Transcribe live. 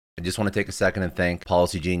I just want to take a second and thank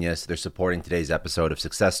Policy Genius. They're supporting today's episode of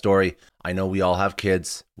Success Story. I know we all have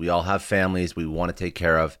kids, we all have families we want to take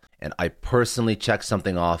care of, and I personally checked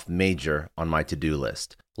something off major on my to-do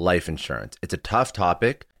list: life insurance. It's a tough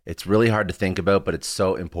topic. It's really hard to think about, but it's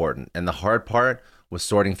so important. And the hard part was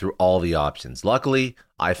sorting through all the options. Luckily,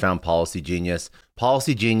 I found Policy Genius.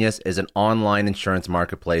 Policy Genius is an online insurance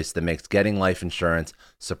marketplace that makes getting life insurance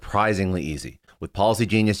surprisingly easy. With Policy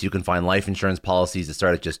Genius, you can find life insurance policies that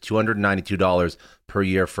start at just $292 per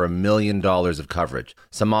year for $1 million of coverage.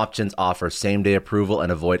 Some options offer same-day approval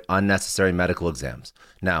and avoid unnecessary medical exams.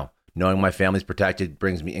 Now, knowing my family's protected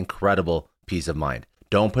brings me incredible peace of mind.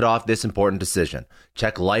 Don't put off this important decision.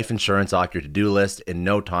 Check life insurance off your to-do list in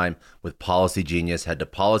no time with Policy Genius. Head to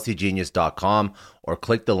policygenius.com or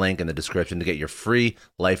click the link in the description to get your free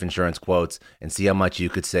life insurance quotes and see how much you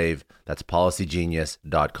could save. That's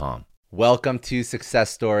policygenius.com. Welcome to Success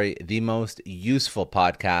Story, the most useful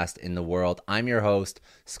podcast in the world. I'm your host,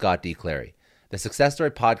 Scott D. Clary. The Success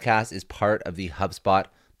Story podcast is part of the HubSpot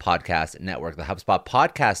Podcast Network. The HubSpot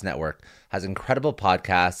Podcast Network has incredible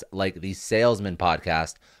podcasts like the Salesman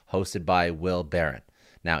Podcast, hosted by Will Barron.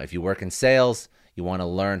 Now, if you work in sales, you want to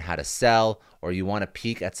learn how to sell, or you want to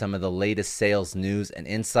peek at some of the latest sales news and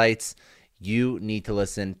insights, you need to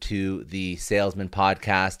listen to the Salesman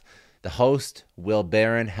Podcast. The host, Will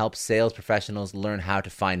Barron, helps sales professionals learn how to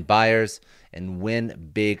find buyers and win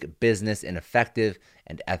big business in effective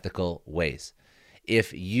and ethical ways.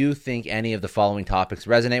 If you think any of the following topics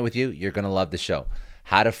resonate with you, you're going to love the show.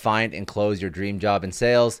 How to find and close your dream job in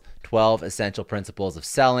sales, 12 essential principles of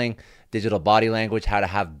selling, digital body language, how to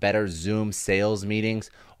have better Zoom sales meetings,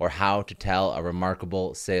 or how to tell a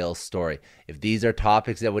remarkable sales story. If these are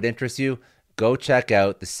topics that would interest you, go check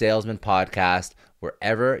out the Salesman Podcast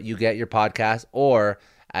wherever you get your podcasts or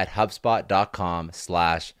at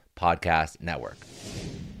hubspot.com/podcast network.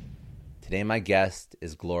 Today, my guest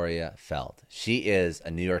is Gloria Feldt. She is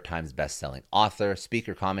a New York Times bestselling author,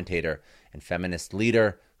 speaker, commentator, and feminist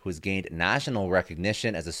leader who has gained national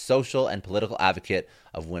recognition as a social and political advocate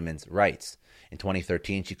of women's rights. In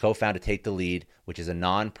 2013, she co-founded Take the Lead, which is a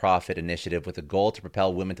non-profit initiative with a goal to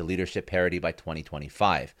propel women to leadership parity by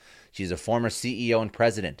 2025. She is a former CEO and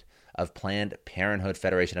president of Planned Parenthood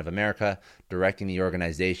Federation of America, directing the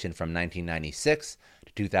organization from 1996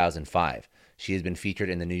 to 2005. She has been featured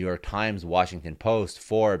in the New York Times, Washington Post,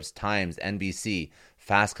 Forbes, Times, NBC,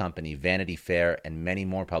 Fast Company, Vanity Fair, and many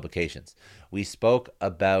more publications. We spoke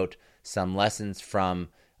about some lessons from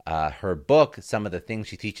her book, some of the things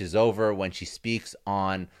she teaches over when she speaks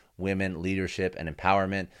on women, leadership, and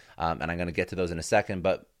empowerment, and I'm going to get to those in a second.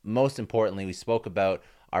 But most importantly, we spoke about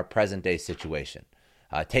our present-day situation.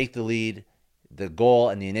 Take the Lead, the goal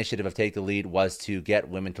and the initiative of Take the Lead was to get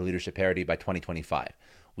women to leadership parity by 2025.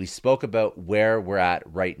 We spoke about where we're at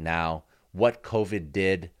right now, what COVID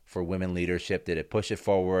did for women leadership. Did it push it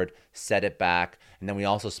forward, set it back? And then we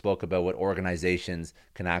also spoke about what organizations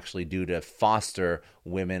can actually do to foster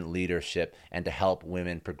women leadership and to help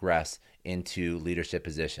women progress into leadership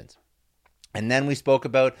positions. And then we spoke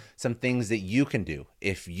about some things that you can do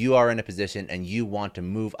if you are in a position and you want to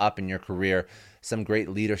move up in your career, some great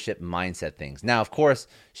leadership mindset things. Now, of course,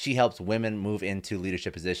 she helps women move into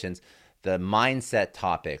leadership positions. The mindset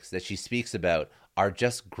topics that she speaks about are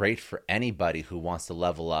just great for anybody who wants to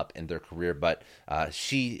level up in their career, but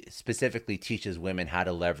she specifically teaches women how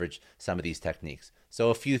to leverage some of these techniques. So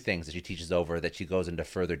a few things that she teaches over that she goes into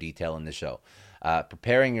further detail in the show.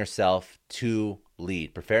 Preparing yourself to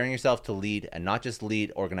lead and not just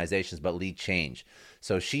lead organizations, but lead change.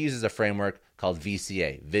 So she uses a framework called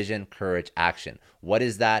VCA, Vision, Courage, Action. What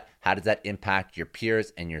is that? How does that impact your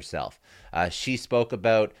peers and yourself? She spoke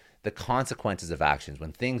about the consequences of actions.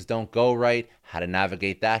 When things don't go right, how to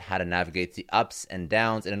navigate that, how to navigate the ups and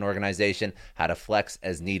downs in an organization, how to flex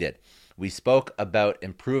as needed. We spoke about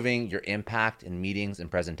improving your impact in meetings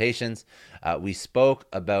and presentations. We spoke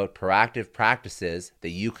about proactive practices that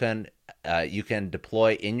you can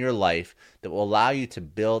deploy in your life that will allow you to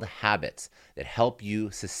build habits that help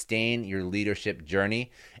you sustain your leadership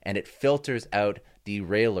journey, and it filters out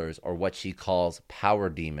derailers, or what she calls power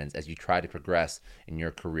demons, as you try to progress in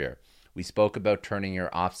your career. We spoke about turning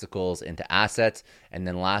your obstacles into assets. And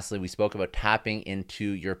then lastly, we spoke about tapping into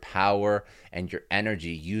your power and your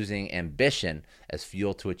energy, using ambition as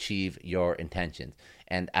fuel to achieve your intentions.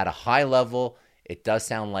 And at a high level, it does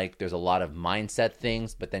sound like there's a lot of mindset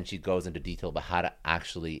things, but then she goes into detail about how to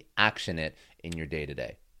actually action it in your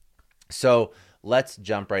day-to-day. So let's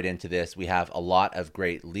jump right into this. We have a lot of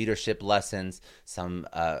great leadership lessons, some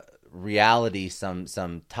reality,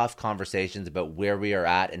 some tough conversations about where we are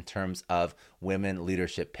at in terms of women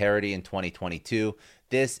leadership parity in 2022.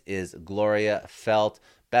 This is Gloria Feldt,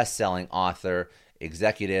 best-selling author,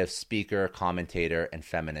 executive, speaker, commentator, and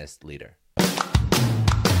feminist leader.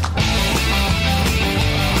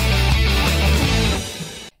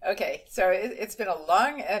 Okay, so it's been a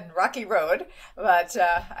long and rocky road, but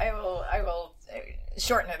I will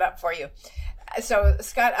shorten it up for you. So,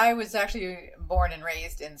 Scott, I was actually born and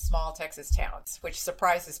raised in small Texas towns, which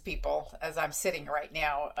surprises people as I'm sitting right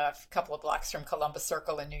now a couple of blocks from Columbus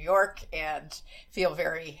Circle in New York and feel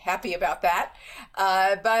very happy about that.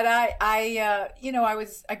 But I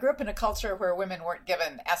grew up in a culture where women weren't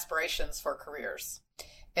given aspirations for careers.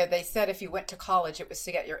 They said if you went to college, it was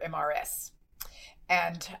to get your MRS.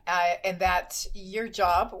 And that your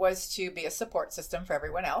job was to be a support system for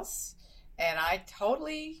everyone else. And I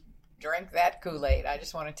totally drank that Kool-Aid. I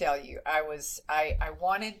just want to tell you, I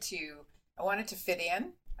wanted to fit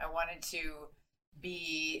in. I wanted to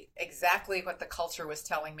be exactly what the culture was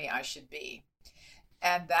telling me I should be.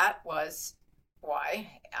 And that was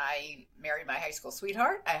why I married my high school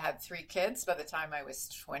sweetheart. I had 3 kids by the time I was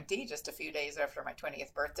 20, just a few days after my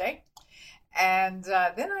 20th birthday. And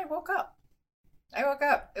then I woke up.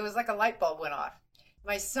 It was like a light bulb went off.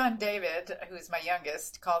 My son, David, who's my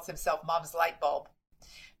youngest, calls himself Mom's light bulb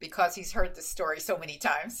because he's heard this story so many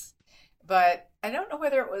times. But I don't know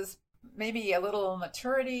whether it was maybe a little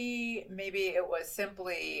maturity. Maybe it was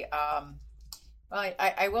simply,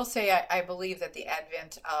 I will say I believe that the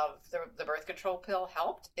advent of the birth control pill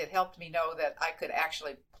helped. It helped me know that I could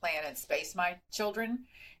actually plan and space my children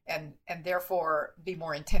and therefore be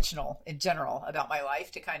more intentional in general about my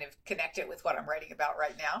life to kind of connect it with what I'm writing about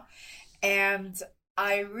right now. And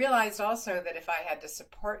I realized also that if I had to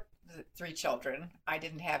support the 3 children, I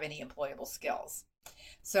didn't have any employable skills.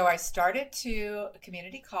 So I started to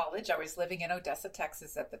community college. I was living in Odessa,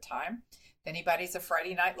 Texas at the time. If anybody's a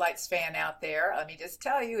Friday Night Lights fan out there, let me just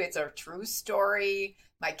tell you, it's a true story.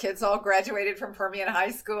 My kids all graduated from Permian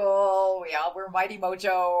High School. We all were Mighty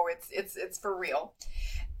Mojo. It's for real.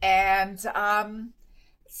 And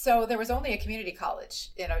so there was only a community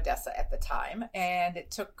college in Odessa at the time, and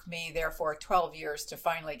it took me, therefore, 12 years to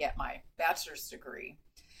finally get my bachelor's degree.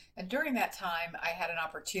 And during that time, I had an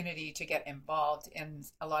opportunity to get involved in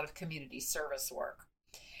a lot of community service work.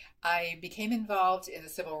 I became involved in the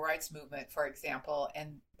civil rights movement, for example,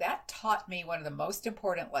 and that taught me one of the most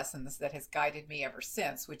important lessons that has guided me ever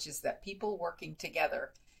since, which is that people working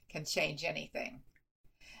together can change anything.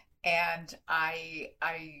 And I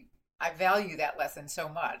value that lesson so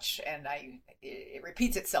much, and it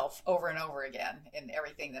repeats itself over and over again in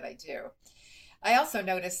everything that I do. I also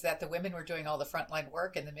noticed that the women were doing all the frontline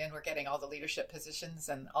work and the men were getting all the leadership positions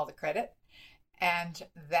and all the credit. And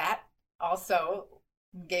that also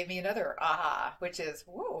gave me another aha, which is,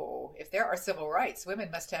 whoa, if there are civil rights, women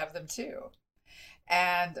must have them too.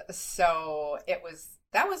 And so that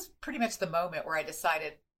was pretty much the moment where I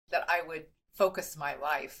decided that I would focus my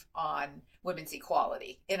life on women's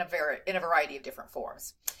equality in a variety of different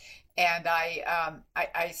forms. And I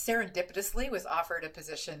serendipitously was offered a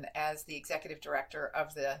position as the executive director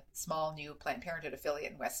of the small new Planned Parenthood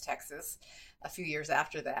affiliate in West Texas a few years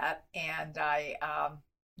after that. And I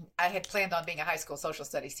had planned on being a high school social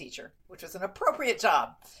studies teacher, which was an appropriate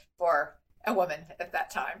job for a woman at that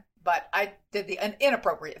time. But I did an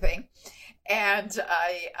inappropriate thing. And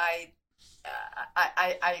I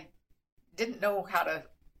didn't know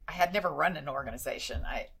I had never run an organization.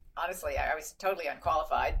 Honestly, I was totally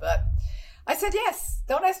unqualified, but I said yes.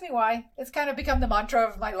 Don't ask me why. It's kind of become the mantra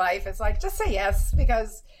of my life. It's like, just say yes,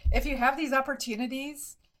 because if you have these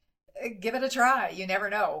opportunities, give it a try. You never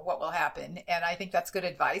know what will happen. And I think that's good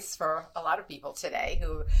advice for a lot of people today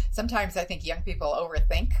who sometimes I think young people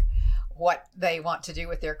overthink what they want to do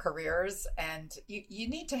with their careers. And you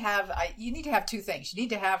need to have 2 things. You need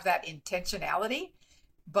to have that intentionality,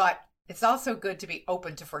 but it's also good to be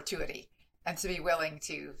open to fortuity and to be willing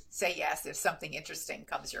to say yes if something interesting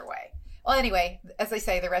comes your way. Well, anyway, as they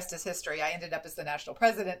say, the rest is history. I ended up as the national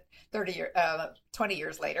president 20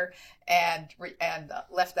 years later, and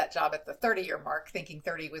left that job at the 30-year mark, thinking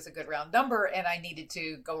 30 was a good round number, and I needed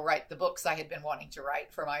to go write the books I had been wanting to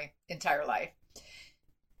write for my entire life.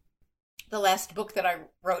 The last book that I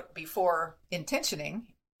wrote before intentioning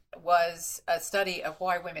was a study of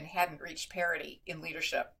why women hadn't reached parity in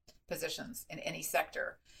leadership positions in any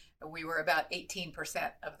sector. We were about 18%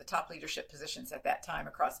 of the top leadership positions at that time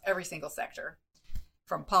across every single sector,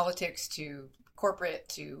 from politics to corporate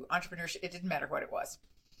to entrepreneurship. It didn't matter what it was.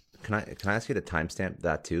 Can I ask you to timestamp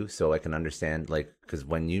that too, so I can understand, like, because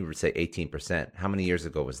when you say 18%, how many years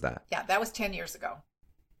ago was that? Yeah, that was 10 years ago.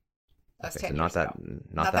 That's okay, 10 so years ago.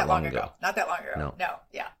 Not that long ago. Not that long ago. No.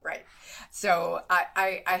 Yeah, right. So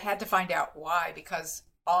I had to find out why, because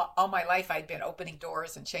all my life I'd been opening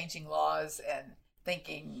doors and changing laws and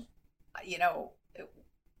thinking, you know,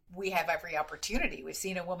 we have every opportunity. We've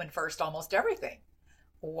seen a woman first almost everything.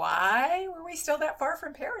 Why were we still that far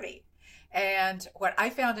from parity? And what I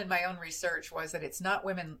found in my own research was that it's not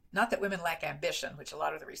women, not that women lack ambition, which a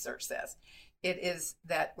lot of the research says. It is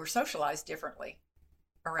that we're socialized differently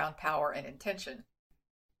around power and intention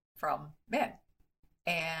from men.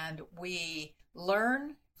 And we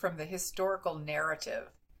learn from the historical narrative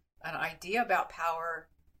an idea about power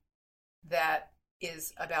that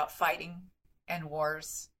is about fighting and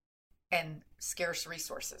wars and scarce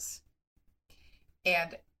resources.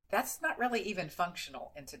 And that's not really even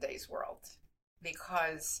functional in today's world,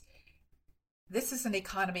 because this is an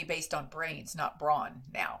economy based on brains, not brawn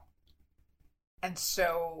now. And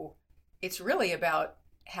so it's really about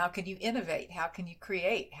how can you innovate? How can you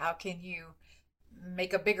create? How can you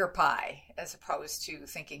make a bigger pie, as opposed to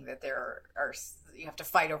thinking that there are you have to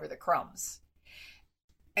fight over the crumbs.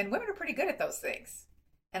 And women are pretty good at those things.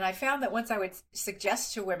 And I found that once I would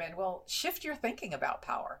suggest to women, well, shift your thinking about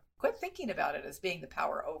power. Quit thinking about it as being the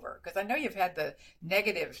power over, because I know you've had the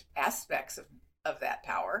negative aspects of that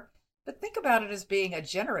power, but think about it as being a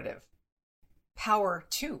generative power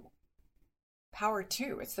to. Power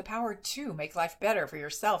to. It's the power to make life better for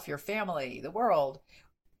yourself, your family, the world,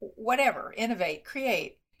 whatever, innovate,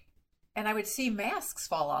 create. And I would see masks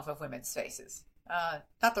fall off of women's faces.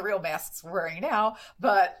 Not the real masks we're wearing now,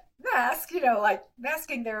 but masks, like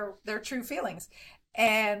masking their true feelings.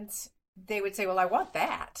 And they would say, well, I want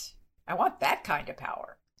that. I want that kind of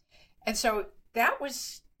power. And so that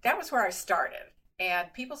was where I started.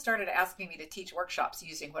 And people started asking me to teach workshops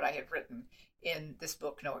using what I had written in this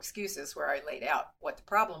book, No Excuses, where I laid out what the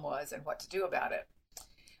problem was and what to do about it.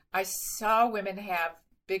 I saw women have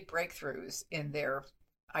big breakthroughs in their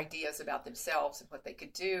ideas about themselves and what they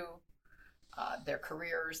could do, their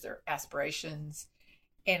careers, their aspirations.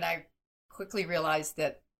 And I quickly realized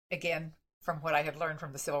that, again, from what I had learned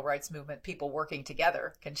from the civil rights movement, people working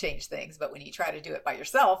together can change things. But when you try to do it by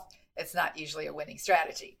yourself, it's not usually a winning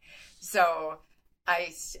strategy. So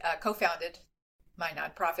I co-founded my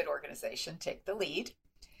nonprofit organization, Take the Lead.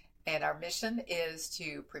 And our mission is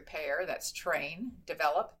to prepare, that's train,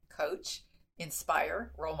 develop, coach,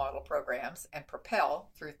 inspire, role model programs, and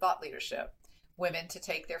propel through thought leadership women to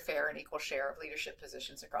take their fair and equal share of leadership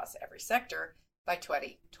positions across every sector by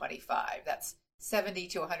 2025. That's 70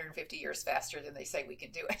 to 150 years faster than they say we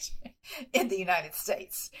can do it in the United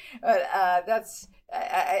States. But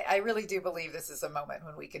I really do believe this is a moment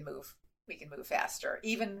when we can move faster,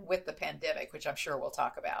 even with the pandemic, which I'm sure we'll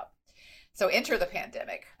talk about. So enter the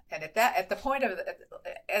pandemic. And at the point of,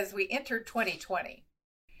 as we entered 2020,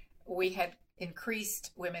 we had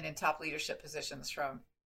increased women in top leadership positions from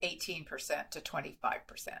 18% to 25%.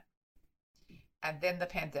 And then the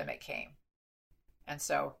pandemic came. And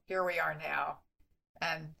so here we are now.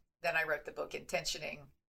 And then I wrote the book Intentioning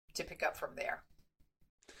to pick up from there.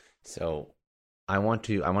 So I want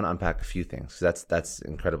to unpack a few things. That's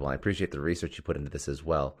incredible. I appreciate the research you put into this as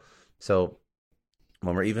well. So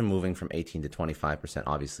when we're even moving from 18 to 25%,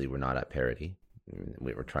 obviously we're not at parity.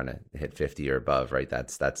 We were trying to hit 50 or above, right?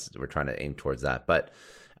 That's we're trying to aim towards that. But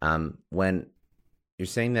when you're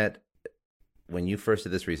saying that, when you first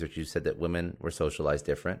did this research, you said that women were socialized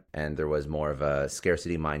different and there was more of a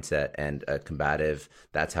scarcity mindset and a combative,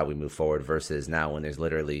 that's how we move forward, versus now when there's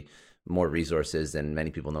literally more resources than many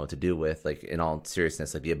people know what to do with, like in all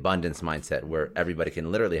seriousness, like the abundance mindset where everybody can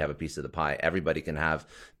literally have a piece of the pie. Everybody can have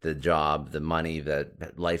the job, the money, the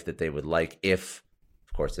life that they would like, if,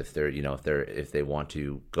 of course, if they want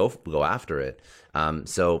to go after it.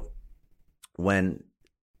 So when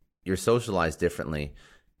you're socialized differently,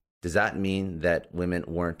 does that mean that women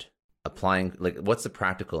weren't applying? Like, what's the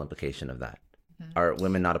practical implication of that? Mm-hmm. Are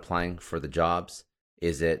women not applying for the jobs?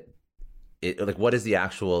 Is it like, what is the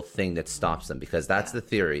actual thing that stops them? Because that's the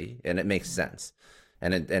theory, and it makes sense.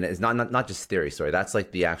 And it's not just theory, sorry. That's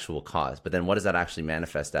like the actual cause. But then what does that actually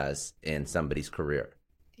manifest as in somebody's career?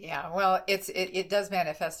 Yeah, well, it does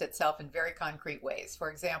manifest itself in very concrete ways.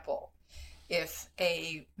 For example, if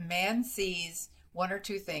a man sees one or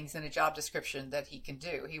two things in a job description that he can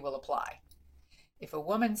do, he will apply. If a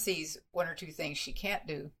woman sees one or two things she can't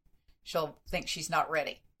do, she'll think she's not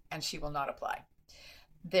ready and she will not apply.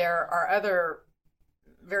 There are other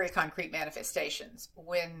very concrete manifestations.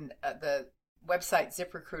 When the website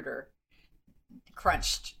ZipRecruiter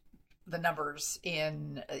crunched the numbers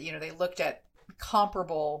in, they looked at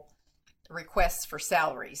comparable requests for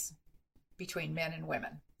salaries between men and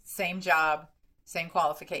women. Same job, same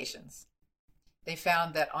qualifications. They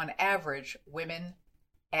found that on average, women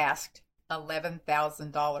asked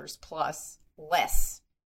 $11,000 plus less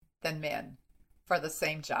than men for the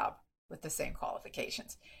same job with the same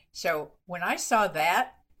qualifications. So when I saw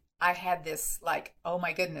that, I had this like, oh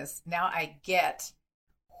my goodness, now I get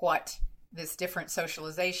what this different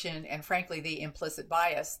socialization and frankly the implicit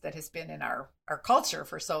bias that has been in our culture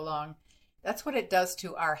for so long, that's what it does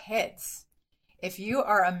to our heads. If you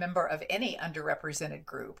are a member of any underrepresented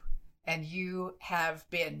group and you have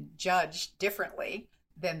been judged differently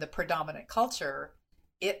than the predominant culture,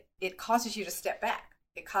 it causes you to step back.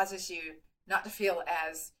 It causes you not to feel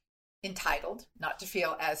as entitled, not to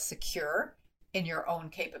feel as secure in your own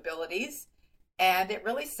capabilities. And it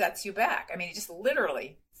really sets you back. I mean, it just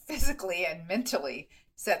literally, physically and mentally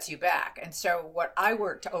sets you back. And so what I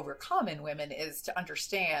work to overcome in women is to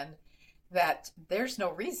understand that there's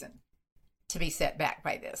no reason to be set back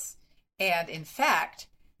by this. And in fact,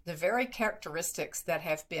 the very characteristics that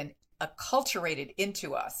have been acculturated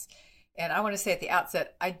into us, and I want to say at the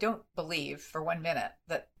outset, I don't believe for 1 minute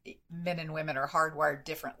that men and women are hardwired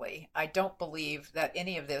differently. I don't believe that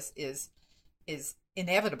any of this is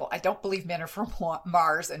inevitable. I don't believe men are from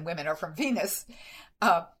Mars and women are from Venus.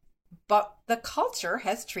 But the culture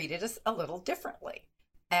has treated us a little differently.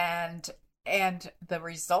 And the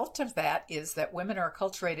result of that is that women are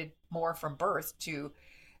acculturated more from birth to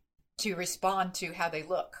respond to how they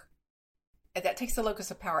look. And that takes the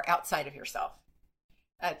locus of power outside of yourself,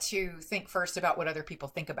 to think first about what other people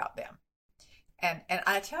think about them. And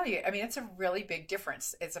I tell you, I mean, it's a really big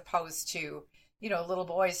difference as opposed to, little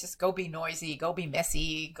boys just go be noisy, go be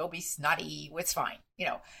messy, go be snotty, it's fine,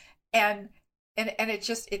 and it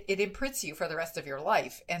just, it imprints you for the rest of your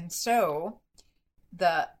life. And so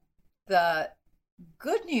the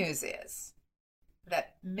good news is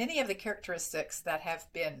that many of the characteristics that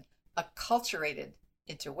have been acculturated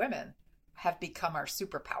into women have become our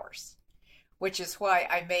superpowers, which is why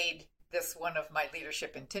I made this one of my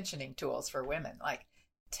leadership intentioning tools for women. Like,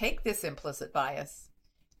 take this implicit bias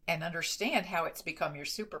and understand how it's become your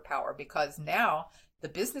superpower, because now the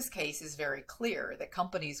business case is very clear that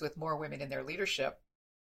companies with more women in their leadership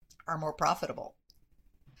are more profitable.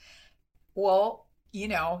 Well,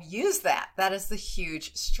 use that. That is the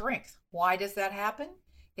huge strength. Why does that happen?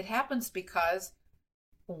 It happens because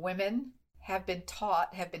women have been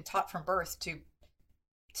taught from birth to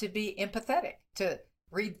be empathetic, to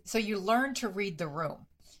read. So you learn to read the room.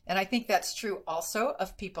 And I think that's true also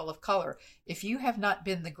of people of color. If you have not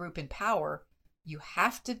been the group in power, you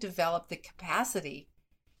have to develop the capacity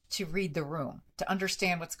to read the room, to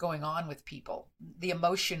understand what's going on with people, the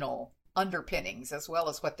emotional underpinnings as well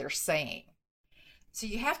as what they're saying. So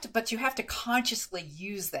you have to consciously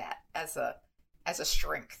use that as a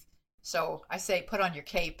strength. So I say, put on your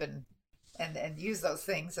cape and use those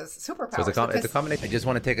things as superpowers. So it's a combination. I just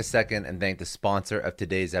want to take a second and thank the sponsor of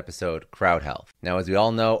today's episode, Crowd Health. Now, as we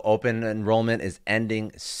all know, open enrollment is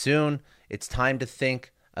ending soon. It's time to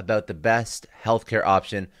think about the best healthcare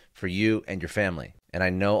option for you and your family. And I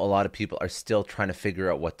know a lot of people are still trying to figure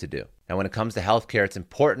out what to do. Now, when it comes to healthcare, it's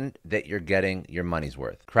important that you're getting your money's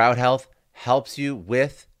worth. Crowd Health helps you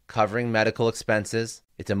with covering medical expenses.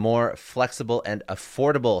 It's a more flexible and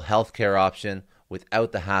affordable healthcare option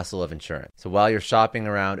without the hassle of insurance. So while you're shopping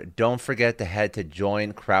around, don't forget to head to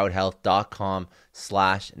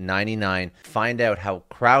joincrowdhealth.com/99. Find out how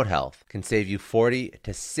Crowd Health can save you 40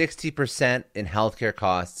 to 60% in healthcare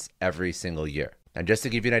costs every single year. Now, just to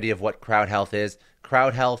give you an idea of what Crowd Health is,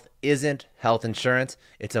 Crowd Health isn't health insurance.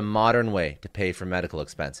 It's a modern way to pay for medical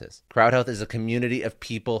expenses. Crowd Health is a community of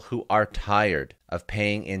people who are tired of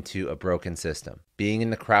paying into a broken system. Being in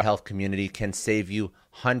the Crowd Health community can save you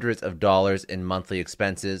hundreds of dollars in monthly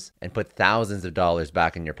expenses and put thousands of dollars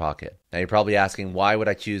back in your pocket. Now, you're probably asking, why would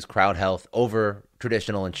I choose Crowd Health over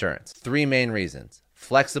traditional insurance? 3 main reasons: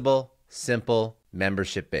 flexible, simple,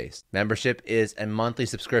 membership-based. Membership is a monthly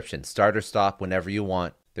subscription, start or stop whenever you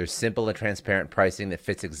want. There's simple and transparent pricing that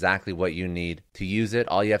fits exactly what you need. To use it,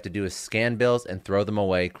 all you have to do is scan bills and throw them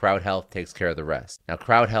away. Crowd Health takes care of the rest. Now,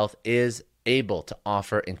 Crowd Health is able to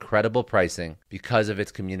offer incredible pricing because of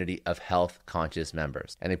its community of health-conscious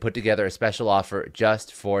members. And they put together a special offer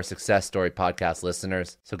just for Success Story podcast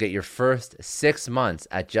listeners. So get your first 6 months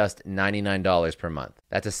at just $99 per month.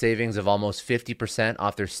 That's a savings of almost 50%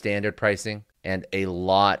 off their standard pricing and a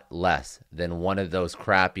lot less than one of those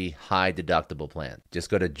crappy high deductible plans. Just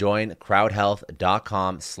go to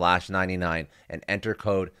joincrowdhealth.com/99 and enter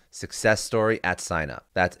code SuccessStory at signup.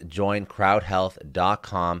 That's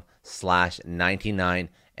joincrowdhealth.com/99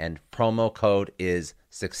 and promo code is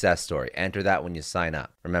Success Story. Enter that when you sign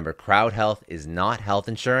up. Remember, Crowd Health is not health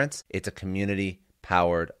insurance. It's a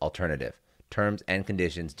community-powered alternative. terms and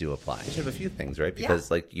conditions do apply. You should have a few things, right? Yeah. Because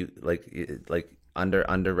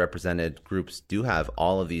underrepresented groups do have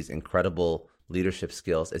all of these incredible leadership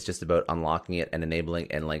skills. It's just about unlocking it and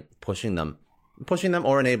enabling and like pushing them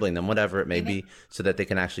or enabling them, whatever it may be, so that they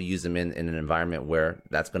can actually use them in an environment where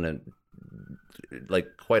that's going to, like,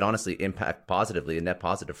 quite honestly, impact positively and net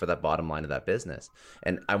positive for that bottom line of that business.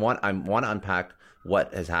 And I want to unpack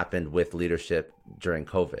what has happened with leadership during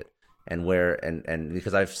COVID and and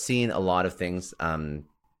because I've seen a lot of things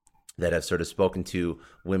that have sort of spoken to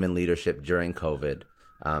women leadership during COVID.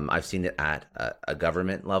 I've seen it at a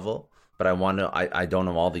government level, but I don't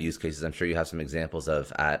know all the use cases. I'm sure you have some examples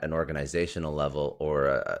of at an organizational level or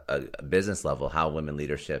a business level, how women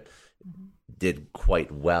leadership did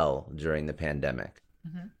quite well during the pandemic.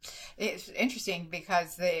 Mm-hmm. It's interesting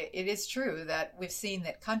because it is true that we've seen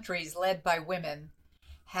that countries led by women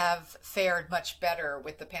have fared much better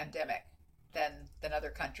with the pandemic than other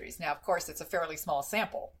countries. Now, of course, it's a fairly small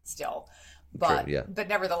sample still, but True, yeah. but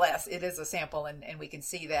nevertheless, it is a sample, and we can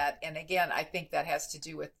see that. And again, I think that has to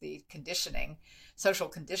do with the conditioning, social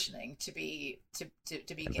conditioning, to be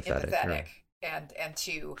empathetic. Yeah. And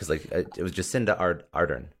to, because like it was Jacinda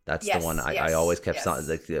Ardern. That's the one I always kept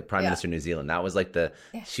like the Prime Minister of New Zealand. That was like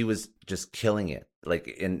she was just killing it, like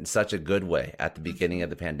in such a good way at the beginning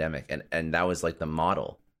of the pandemic, and that was like the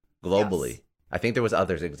model globally. Yes. I think there was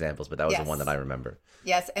other examples, but that was the one that I remember.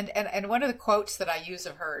 Yes, and one of the quotes that I use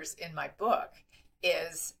of hers in my book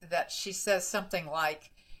is that she says something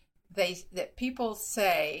like, that people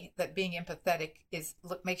say that being empathetic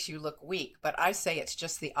makes you look weak, but I say it's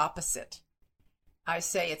just the opposite. I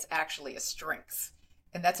say it's actually a strength.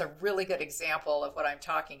 And that's a really good example of what I'm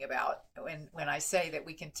talking about when I say that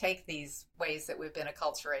we can take these ways that we've been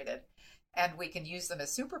acculturated and we can use them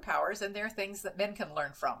as superpowers, and they're things that men can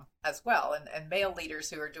learn from as well. And male leaders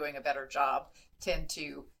who are doing a better job tend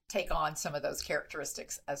to take on some of those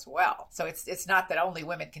characteristics as well. So it's not that only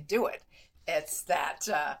women can do it. It's that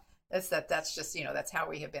that's just, that's how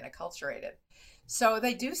we have been acculturated. So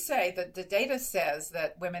they do say that the data says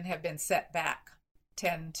that women have been set back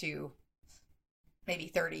 10 to maybe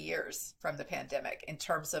 30 years from the pandemic in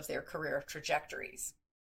terms of their career trajectories.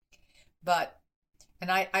 And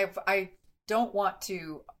I don't want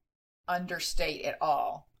to understate at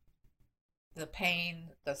all the pain,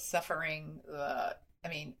 the suffering,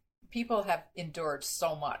 people have endured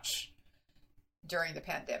so much during the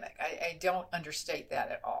pandemic. I don't understate that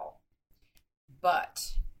at all.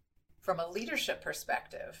 But from a leadership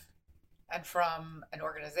perspective, and from an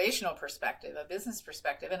organizational perspective, a business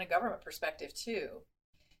perspective, and a government perspective too,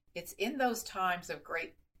 it's in those times of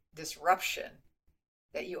great disruption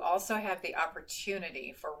that you also have the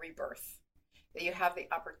opportunity for rebirth, that you have the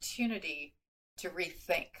opportunity to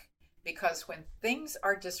rethink. Because when things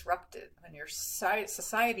are disrupted, when your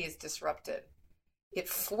society is disrupted, it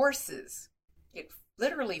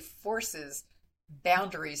literally forces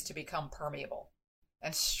boundaries to become permeable.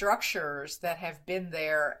 And structures that have been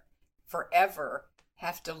there forever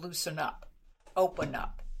have to loosen up, open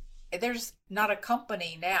up. There's not a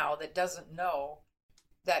company now that doesn't know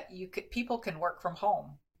that people can work from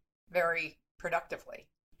home very productively.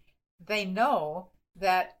 They know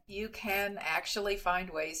that you can actually find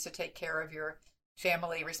ways to take care of your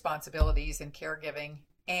family responsibilities and caregiving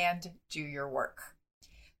and do your work.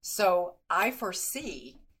 So I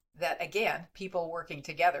foresee that, again, people working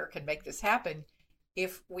together can make this happen.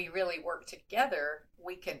 If we really work together,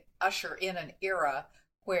 we can usher in an era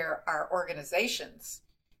where our organizations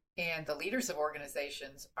and the leaders of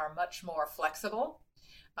organizations are much more flexible,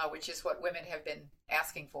 which is what women have been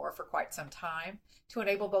asking for quite some time, to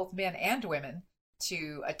enable both men and women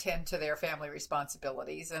to attend to their family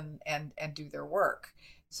responsibilities and do their work.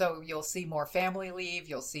 So you'll see more family leave,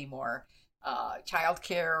 you'll see more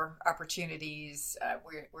childcare opportunities.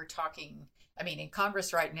 We're talking, in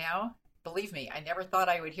Congress right now, believe me, I never thought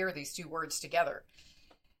I would hear these two words together.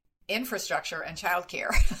 Infrastructure and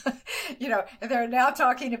childcare. They're now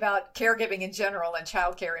talking about caregiving in general and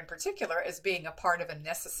childcare in particular as being a part of a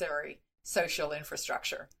necessary social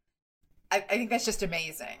infrastructure. I think that's just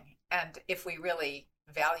amazing. And if we really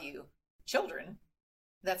value children,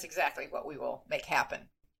 that's exactly what we will make happen.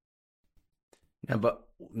 Yeah, but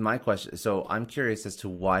my question, so I'm curious as to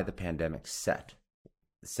why the pandemic set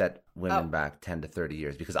women back 10 to 30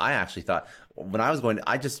 years, because I actually thought when I was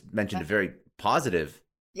I just mentioned a very positive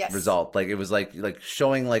result. Like it was like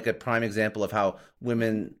showing like a prime example of how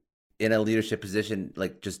women in a leadership position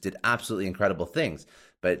like just did absolutely incredible things.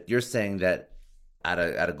 But you're saying that at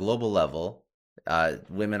a global level,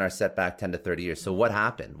 women are set back 10 to 30 years. So what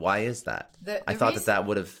happened? Why is that? I thought that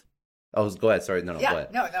would have Oh, go ahead. Sorry. No, go Yeah,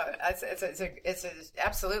 ahead. no, no, it's an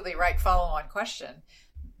absolutely right follow-on question,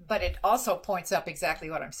 but it also points up exactly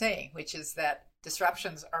what I'm saying, which is that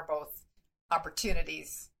disruptions are both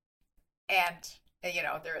opportunities and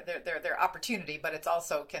they're opportunity, but it's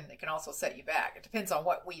also it can also set you back. It depends on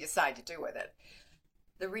what we decide to do with it.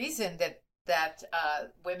 The reason that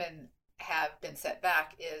women have been set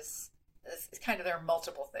back is kind of there are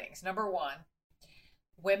multiple things. Number one,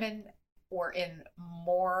 women were in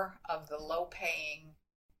more of the low paying,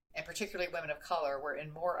 and particularly women of color were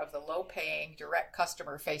in more of the low paying direct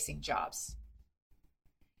customer facing jobs.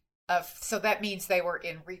 So that means they were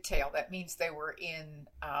in retail. That means they were in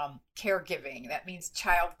caregiving. That means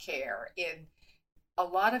childcare, in a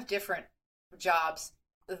lot of different jobs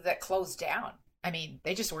that closed down. I mean,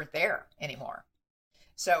 they just weren't there anymore.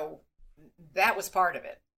 So that was part of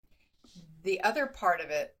it. The other part of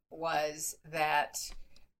it was that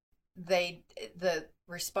the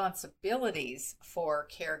responsibilities for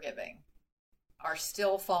caregiving are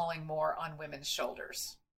still falling more on women's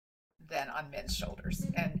shoulders than on men's shoulders,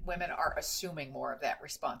 and women are assuming more of that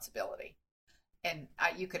responsibility. And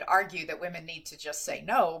you could argue that women need to just say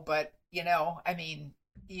no, but I mean,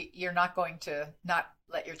 you're not going to not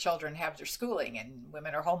let your children have their schooling, and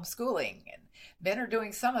women are homeschooling, and men are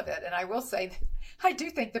doing some of it. And I will say that I do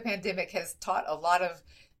think the pandemic has taught a lot of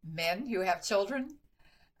men who have children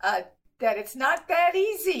that it's not that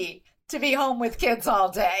easy to be home with kids all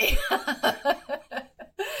day.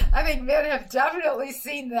 I think men have definitely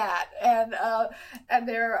seen that, and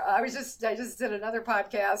I just did another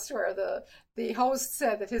podcast where the host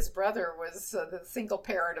said that his brother was the single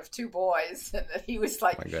parent of two boys, and that he was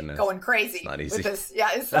like going crazy with this. Yeah,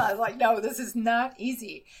 it's not like, no, this is not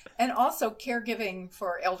easy. And also caregiving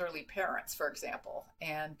for elderly parents, for example,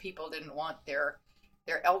 and people didn't want their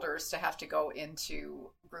elders to have to go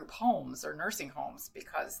into group homes or nursing homes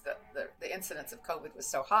because the incidence of COVID was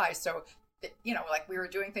so high. So, like we were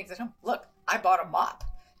doing things at home. Look, I bought a mop.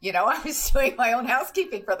 I was doing my own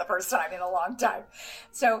housekeeping for the first time in a long time.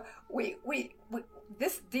 So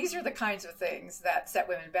these are the kinds of things that set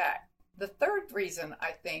women back. The third reason,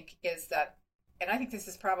 I think, is that, and I think this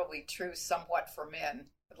is probably true somewhat for men.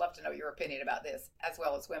 I'd love to know your opinion about this, as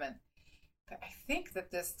well as women. But I think that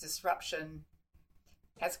this disruption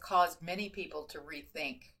has caused many people to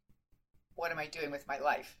rethink, what am I doing with my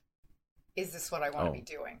life? Is this what I want to be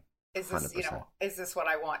doing? Is this, 100%. Is this what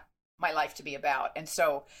I want my life to be about? And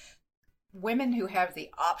so women who have the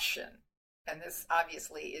option, and this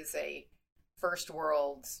obviously is a first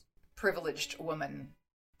world privileged woman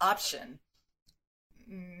option,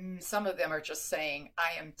 some of them are just saying,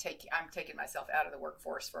 I'm taking myself out of the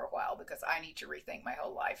workforce for a while because I need to rethink my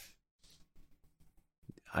whole life.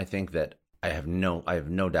 I think that I have no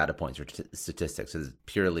data points or statistics. It's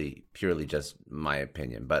purely just my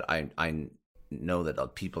opinion. But I know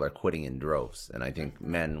that people are quitting in droves, and I think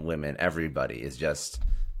men, women, everybody is just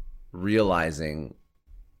realizing,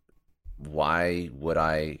 why would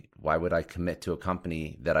I commit to a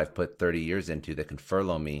company that I've put 30 years into that can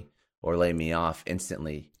furlough me or lay me off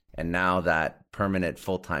instantly? And now that permanent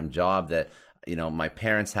full-time job that my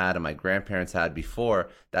parents had and my grandparents had before,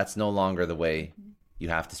 that's no longer the way you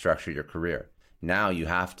have to structure your career. Now you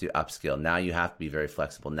have to upskill. Now you have to be very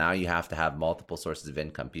flexible. Now you have to have multiple sources of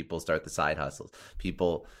income. People start the side hustles.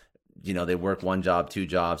 People, they work one job, two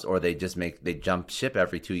jobs, or they jump ship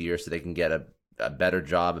every 2 years so they can get a better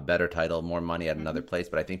job, a better title, more money at another place.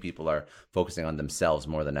 But I think people are focusing on themselves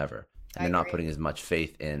more than ever. And they're not putting as much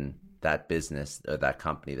faith in that business or that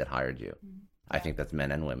company that hired you. Yeah. I think that's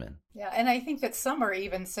men and women. Yeah. And I think that some are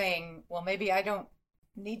even saying, well, maybe I don't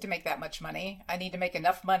need to make that much money. I need to make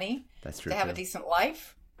enough money to have a decent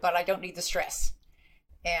life, but I don't need the stress.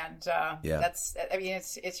 And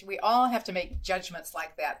it's we all have to make judgments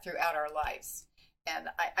like that throughout our lives. And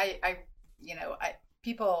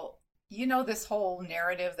people, this whole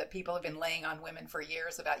narrative that people have been laying on women for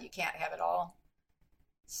years about you can't have it all.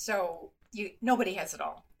 So nobody has it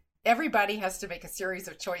all. Everybody has to make a series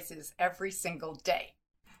of choices every single day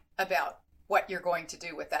about what you're going to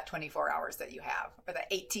do with that 24 hours that you have, or the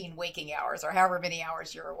 18 waking hours, or however many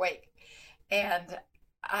hours you're awake. And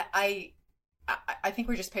I think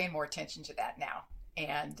we're just paying more attention to that now,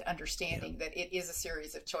 and understanding that it is a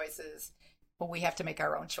series of choices, but we have to make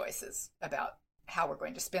our own choices about how we're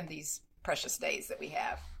going to spend these precious days that we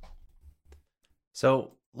have.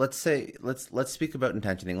 So let's speak about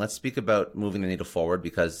intentioning. Let's speak about moving the needle forward,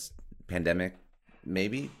 because pandemic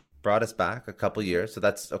maybe brought us back a couple years. So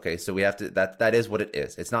that's okay. So we have to, that is what it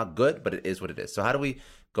is. It's not good, but it is what it is. So how do we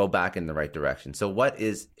go back in the right direction? So what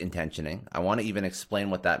is intentioning? I want to even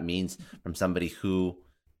explain what that means from somebody who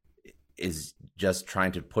is just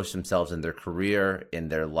trying to push themselves in their career, in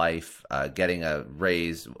their life, getting a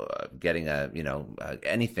raise, getting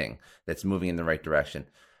anything that's moving in the right direction.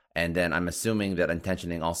 And then I'm assuming that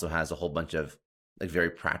intentioning also has a whole bunch of like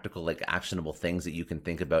very practical, like actionable things that you can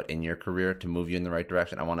think about in your career to move you in the right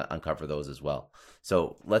direction. I want to uncover those as well.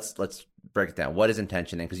 So let's break it down. What is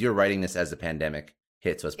intentioning? Because you're writing this as the pandemic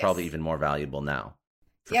hit, so it's probably even more valuable now.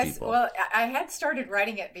 Yes, people. well, I had started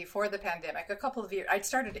writing it before the pandemic. A couple of years, I'd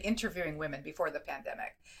started interviewing women before the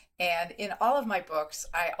pandemic. And in all of my books,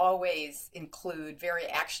 I always include very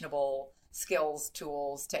actionable skills,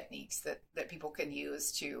 tools, techniques that people can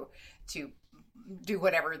use to do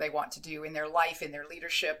whatever they want to do in their life, in their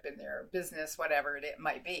leadership, in their business, whatever it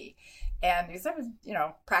might be. And because I was,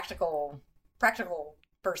 practical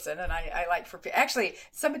person, and I like actually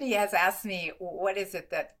somebody has asked me, what is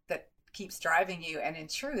it that keeps driving you? And in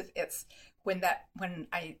truth, it's when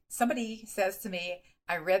somebody says to me,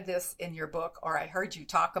 I read this in your book, or I heard you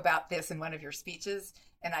talk about this in one of your speeches,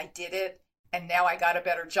 and I did it, and now I got a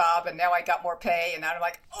better job, and now I got more pay, and now I'm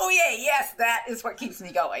like, oh yeah, yes, that is what keeps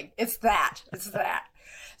me going. It's that.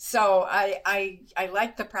 So I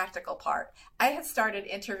like the practical part. I had started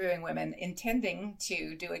interviewing women intending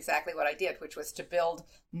to do exactly what I did, which was to build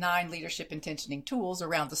 9 leadership intentioning tools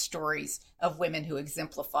around the stories of women who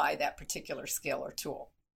exemplify that particular skill or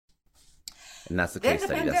tool. And that's the case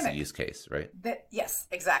study, that's the use case, right? Yes,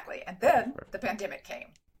 exactly. And then the pandemic came.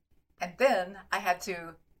 And then I had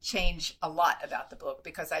to change a lot about the book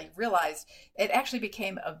because I realized it actually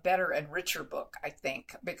became a better and richer book, I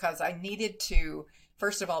think, because I needed to,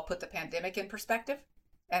 first of all, put the pandemic in perspective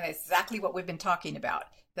and exactly what we've been talking about,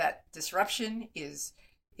 that disruption is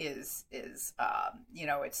it's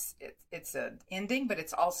an ending, but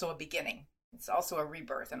it's also a beginning. It's also a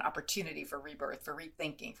rebirth, an opportunity for rebirth, for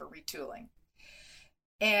rethinking, for retooling.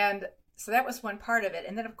 And so that was one part of it.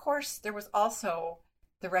 And then, of course, there was also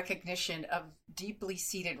the recognition of deeply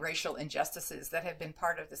seated racial injustices that have been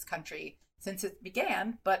part of this country since it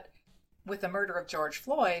began. But with the murder of George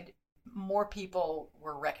Floyd, more people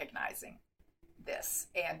were recognizing this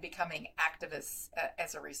and becoming activists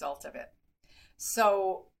as a result of it.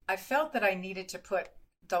 So I felt that I needed to put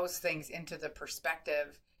those things into the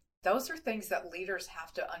perspective. Those are things that leaders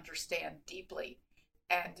have to understand deeply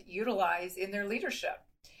and utilize in their leadership.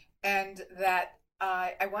 And that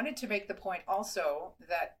I wanted to make the point also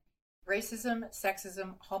that racism,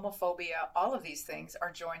 sexism, homophobia, all of these things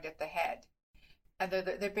are joined at the head. And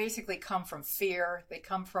they basically come from fear. They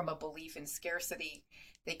come from a belief in scarcity.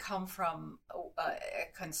 They come from a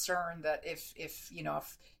concern that if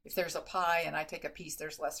there's a pie and I take a piece,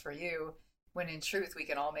 there's less for you. When in truth, we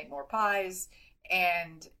can all make more pies.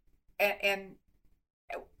 And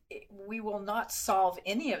we will not solve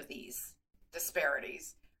any of these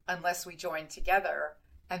disparities unless we join together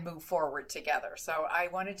and move forward together. So I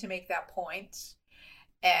wanted to make that point.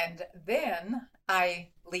 And then I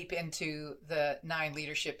leap into the 9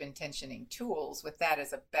 leadership intentioning tools with that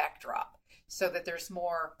as a backdrop so that there's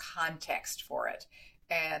more context for it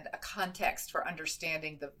and a context for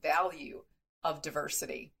understanding the value of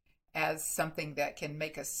diversity as something that can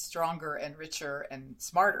make us stronger and richer and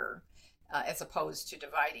smarter as opposed to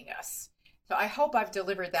dividing us. So I hope I've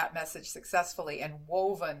delivered that message successfully and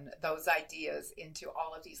woven those ideas into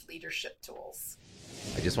all of these leadership tools.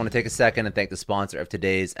 I just want to take a second and thank the sponsor of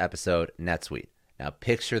today's episode, NetSuite. Now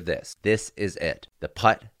picture this. This is it. The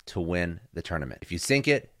putt to win the tournament. If you sink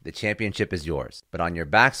it, the championship is yours. But on your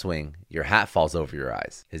backswing, your hat falls over your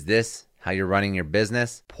eyes. Is this how you're running your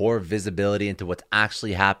business? Poor visibility into what's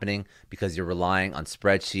actually happening because you're relying on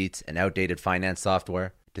spreadsheets and outdated finance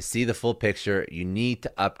software? To see the full picture, you need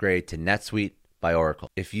to upgrade to NetSuite by Oracle.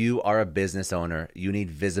 If you are a business owner, you need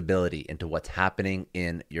visibility into what's happening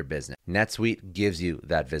in your business. NetSuite gives you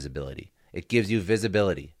that visibility. It gives you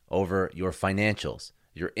visibility over your financials,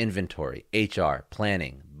 your inventory, HR,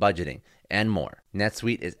 planning, budgeting, and more.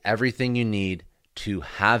 NetSuite is everything you need to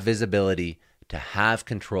have visibility, to have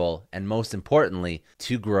control, and most importantly,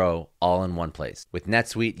 to grow all in one place. With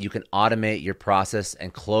NetSuite, you can automate your process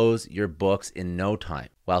and close your books in no time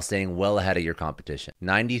while staying well ahead of your competition.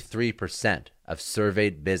 93% of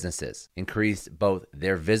surveyed businesses increased both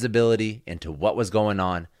their visibility into what was going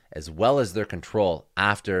on as well as their control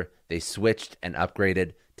after they switched and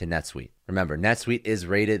upgraded to NetSuite. Remember, NetSuite is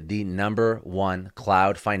rated the #1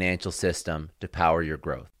 cloud financial system to power your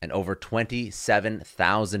growth. And over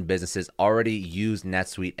 27,000 businesses already use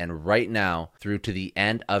NetSuite. And right now, through to the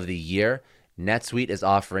end of the year, NetSuite is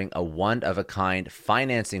offering a one-of-a-kind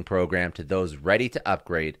financing program to those ready to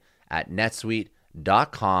upgrade at netsuite.com/Gloria.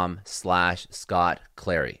 netsuite.com/Scott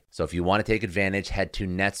Clary. So if you want to take advantage, head to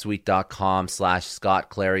netsuite.com/Scott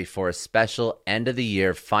Clary for a special end of the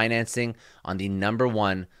year financing on the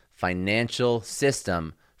 #1 financial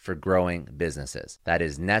system for growing businesses. That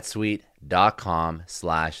is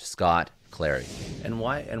netsuite.com/Scott Clary. And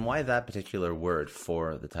why that particular word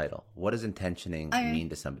for the title? What does intentioning mean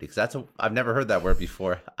to somebody? Because I've never heard that word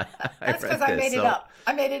before. That's because I made it up.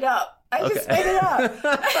 I made it up. I just made it up.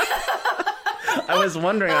 I was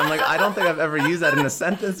wondering. I'm like, I don't think I've ever used that in a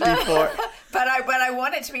sentence before. But I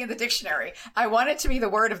want it to be in the dictionary. I want it to be the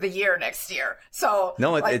word of the year next year. So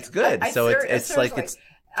no, it's good. It's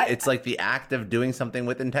like the act of doing something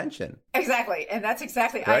with intention. Exactly. And that's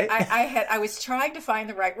exactly, right? I was trying to find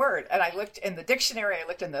the right word, and I looked in the dictionary, I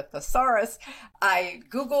looked in the thesaurus, I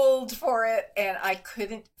Googled for it, and I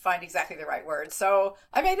couldn't find exactly the right word. So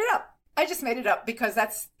I made it up. I just made it up because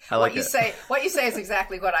that's what you say. What you say is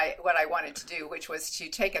exactly what I wanted to do, which was to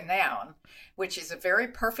take a noun, which is a very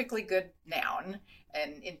perfectly good noun.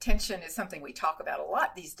 And intention is something we talk about a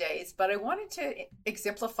lot these days, but I wanted to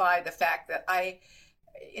exemplify the fact that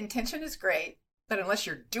intention is great, but unless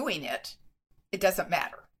you're doing it, it doesn't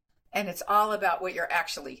matter. And it's all about what you're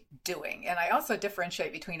actually doing. And I also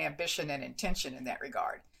differentiate between ambition and intention in that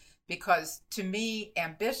regard, because to me,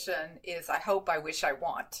 ambition is I hope, I wish, I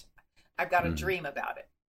want. I've got a dream about it.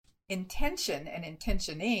 Intention and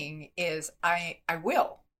intentioning is I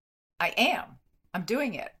will, I am, I'm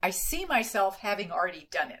doing it. I see myself having already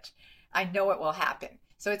done it. I know it will happen.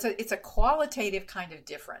 So it's a qualitative kind of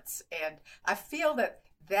difference. And I feel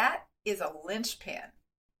that is a linchpin.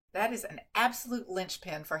 That is an absolute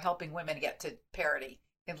linchpin for helping women get to parity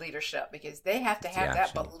in leadership, because they have to have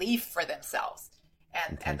that belief for themselves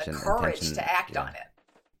and the courage to act on it.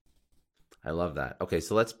 I love that. Okay,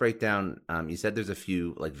 so let's break down. You said there's a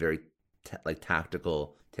few very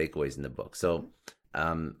tactical takeaways in the book. So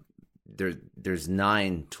there's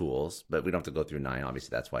 9 tools, but we don't have to go through 9. Obviously,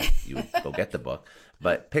 that's why you would go get the book.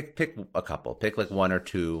 But pick a couple. Pick 1 or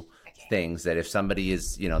 2 things that if somebody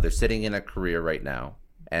is, they're sitting in a career right now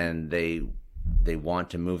and they want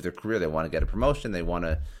to move their career, they want to get a promotion, they want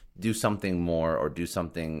to do something more or do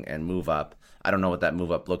something and move up. I don't know what that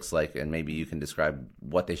move up looks like, and maybe you can describe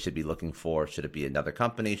what they should be looking for. Should it be another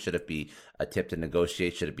company? Should it be a tip to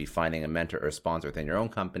negotiate? Should it be finding a mentor or a sponsor within your own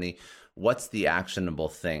company? What's the actionable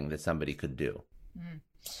thing that somebody could do?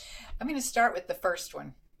 I'm going to start with the first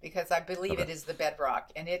one, because I believe it is the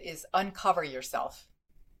bedrock, and it is uncover yourself.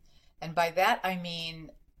 And by that, I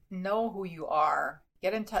mean, know who you are,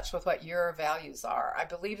 get in touch with what your values are. I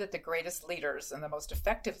believe that the greatest leaders and the most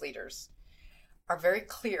effective leaders are very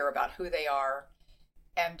clear about who they are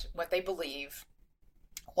and what they believe,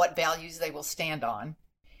 what values they will stand on,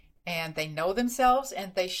 and they know themselves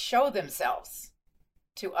and they show themselves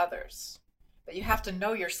to others. But you have to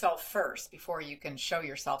know yourself first before you can show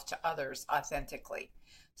yourself to others authentically.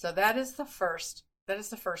 So that is the first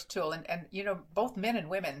tool. And both men and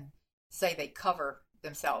women say they cover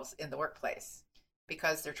themselves in the workplace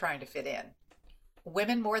because they're trying to fit in.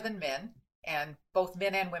 Women more than men, and both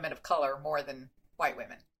men and women of color more than white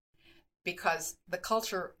women, because the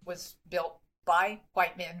culture was built by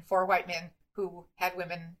white men for white men who had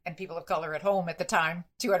women and people of color at home at the time,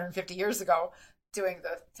 250 years ago, doing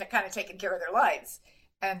kind of taking care of their lives.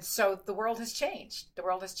 And so the world has changed.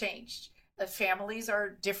 The families are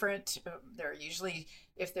different. They're usually,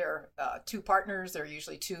 if they're 2 partners, they're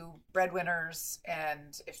usually 2 breadwinners.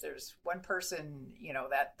 And if there's one person,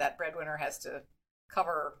 that breadwinner has to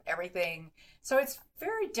cover everything. So it's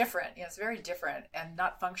very different. It's very different and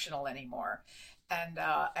not functional anymore. And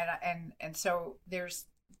so there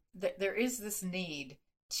is this need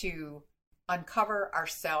to uncover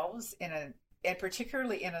ourselves and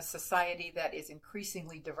particularly in a society that is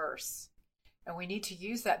increasingly diverse. And we need to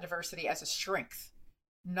use that diversity as a strength,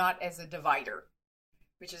 not as a divider,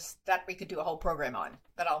 which is that we could do a whole program on,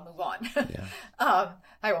 but I'll move on. Yeah.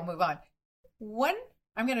 I will move on.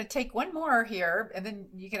 I'm going to take one more here, and then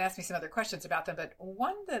you can ask me some other questions about them, but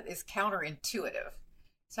one that is counterintuitive.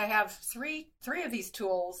 So I have three of these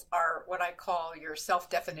tools are what I call your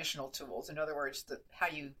self-definitional tools. In other words, how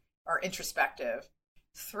you are introspective.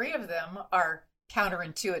 3 of them are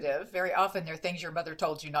counterintuitive. Very often they're things your mother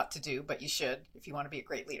told you not to do, but you should if you want to be a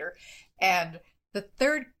great leader. And the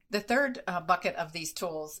third bucket of these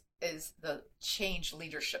tools is the change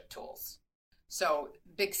leadership tools. So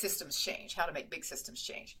big systems change, how to make big systems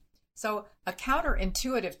change. So a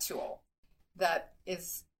counterintuitive tool that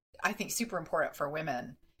is, I think, super important for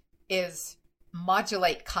women is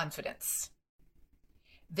modulate confidence.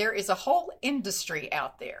 There is a whole industry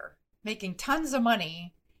out there making tons of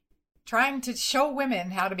money trying to show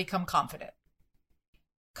women how to become confident.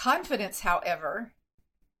 Confidence, however,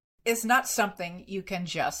 is not something you can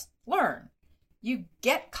just learn. You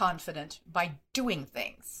get confident by doing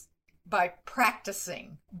things, by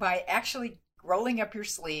practicing, by actually rolling up your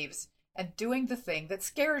sleeves and doing the thing that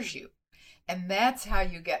scares you. And that's how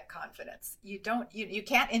you get confidence. You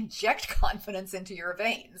can't inject confidence into your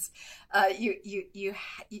veins.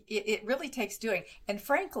 It really takes doing. And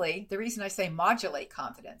frankly, the reason I say modulate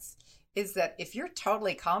confidence is that if you're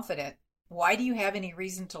totally confident, why do you have any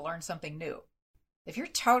reason to learn something new? If you're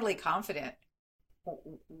totally confident,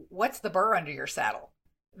 what's the burr under your saddle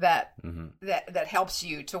that that helps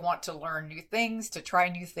you to want to learn new things, to try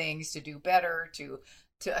new things, to do better, to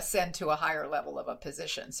ascend to a higher level of a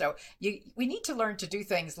position? So we need to learn to do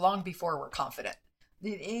things long before we're confident.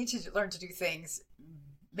 You need to learn to do things,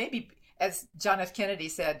 maybe, as John F. Kennedy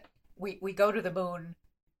said, we go to the moon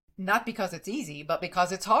not because it's easy, but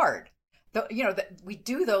because it's hard. We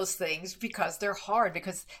do those things because they're hard,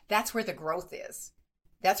 because that's where the growth is.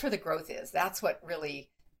 That's where the growth is. That's what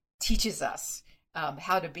really teaches us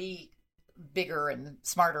how to be bigger and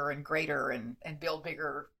smarter and greater and build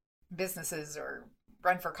bigger businesses or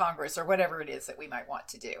run for Congress or whatever it is that we might want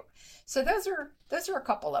to do. So those are a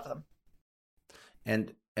couple of them.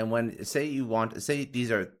 And when say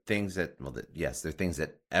these are things that, well, yes, they're things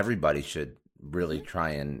that everybody should really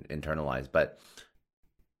try and internalize. But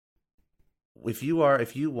if you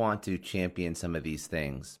want to champion some of these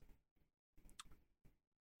things,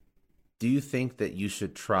 do you think that you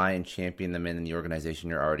should try and champion them in the organization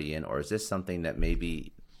you're already in, or is this something that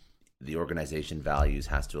maybe the organization values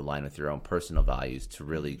has to align with your own personal values to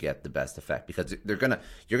really get the best effect? Because you're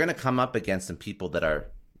gonna come up against some people that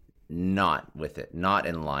are not with it, not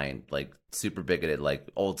in line, like super bigoted, like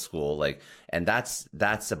old school, like, and that's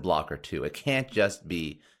a blocker too. It can't just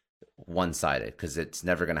be one-sided, because it's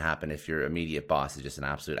never going to happen if your immediate boss is just an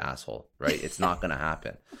absolute asshole, right? It's not going to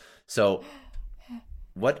happen. So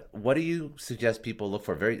what do you suggest people look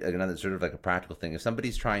for? Another sort of like a practical thing. If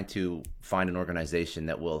somebody's trying to find an organization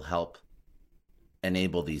that will help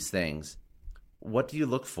enable these things, what do you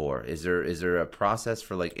look for? Is there a process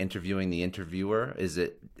for like interviewing the interviewer? Is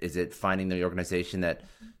it finding the organization that,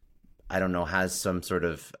 I don't know, has some sort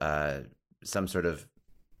of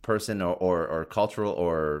person or cultural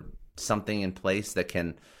or something in place that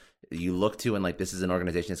you look to and like, this is an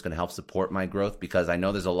organization that's going to help support my growth? Because I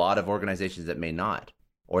know there's a lot of organizations that may not,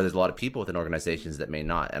 or there's a lot of people within organizations that may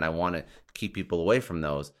not, and I want to keep people away from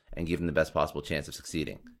those and give them the best possible chance of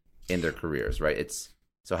succeeding in their careers, right?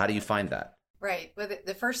 So how do you find that? Right. Well,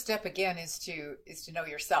 the first step again is to know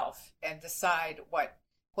yourself and decide what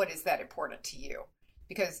is that important to you,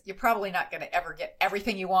 because you're probably not going to ever get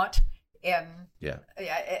everything you want. And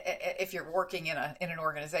if you're working in an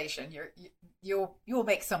organization, you will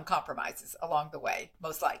make some compromises along the way,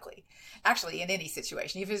 most likely. Actually, in any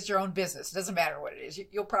situation, if it's your own business, it doesn't matter what it is,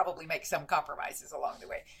 you'll probably make some compromises along the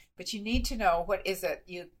way. But you need to know what is it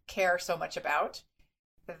you care so much about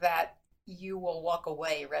that you will walk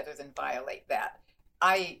away rather than violate that.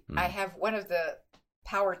 I have one of the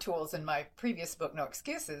power tools in my previous book, No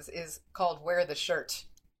Excuses, is called Wear the Shirt.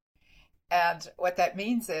 And what that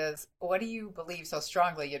means is, what do you believe so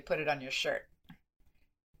strongly you'd put it on your shirt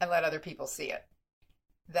and let other people see it?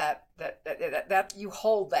 That you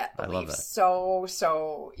hold that belief so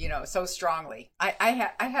strongly. I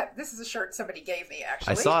have this is a shirt somebody gave me,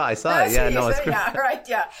 actually. I saw it. Yeah, no, it's great. Yeah, right,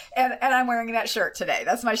 yeah. And I'm wearing that shirt today.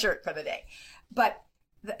 That's my shirt for the day. But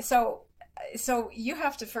so you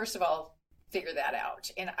have to first of all figure that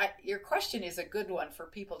out. And your question is a good one for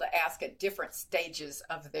people to ask at different stages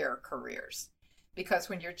of their careers, because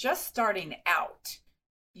when you're just starting out,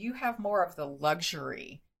 you have more of the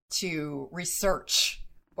luxury to research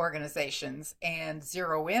organizations and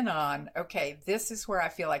zero in on, okay, this is where I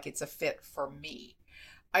feel like it's a fit for me.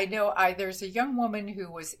 I know there's a young woman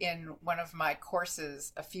who was in one of my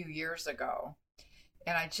courses a few years ago,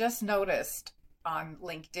 and I just noticed on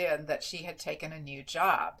LinkedIn that she had taken a new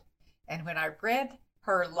job. And when I read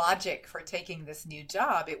her logic for taking this new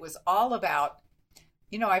job, it was all about,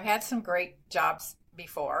 I've had some great jobs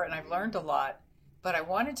before and I've learned a lot, but I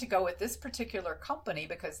wanted to go with this particular company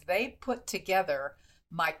because they put together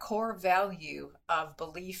my core value of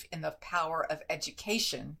belief in the power of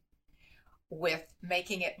education with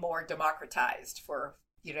making it more democratized for,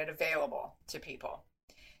 and available to people.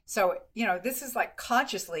 So, this is like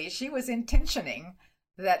consciously, she was intentioning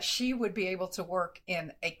that she would be able to work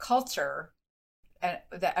in a culture,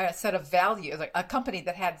 a set of values, like a company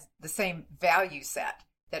that had the same value set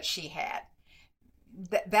that she had.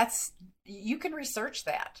 That's, you can research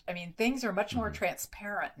that. I mean, things are much more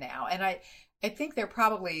transparent now. And I think they're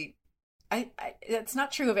probably, it's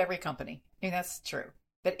not true of every company. I mean, that's true.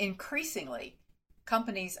 But increasingly,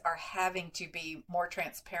 companies are having to be more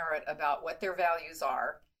transparent about what their values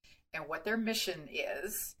are and what their mission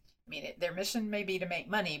is. I mean, their mission may be to make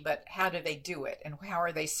money, but how do they do it, and how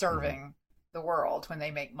are they serving the world when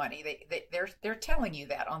they make money? They're telling you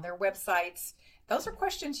that on their websites. Those are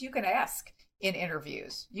questions you can ask in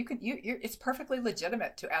interviews. It's perfectly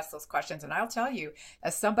legitimate to ask those questions. And I'll tell you,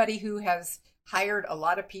 as somebody who has hired a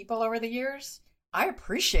lot of people over the years, I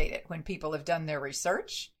appreciate it when people have done their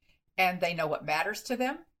research and they know what matters to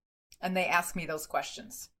them and they ask me those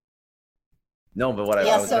questions. No, but what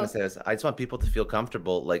I was going to say is I just want people to feel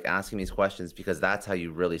comfortable like asking these questions, because that's how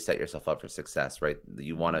you really set yourself up for success, right?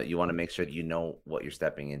 You want to make sure that you know what you're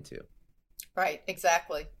stepping into. Right.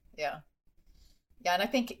 Exactly. Yeah. Yeah. And I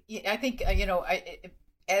think,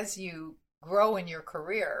 as you grow in your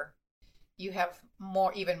career, you have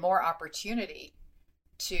even more opportunity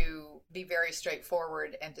to be very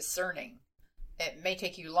straightforward and discerning. It may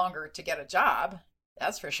take you longer to get a job,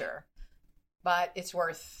 that's for sure, but it's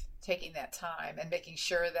worth taking that time and making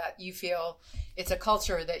sure that you feel it's a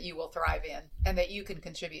culture that you will thrive in and that you can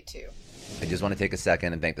contribute to. I just want to take a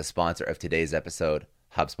second and thank the sponsor of today's episode,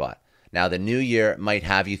 HubSpot. Now, the new year might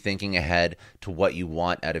have you thinking ahead to what you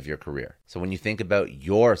want out of your career. So when you think about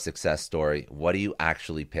your success story, what do you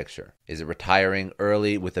actually picture? Is it retiring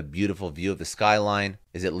early with a beautiful view of the skyline?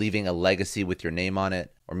 Is it leaving a legacy with your name on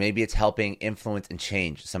it? Or maybe it's helping influence and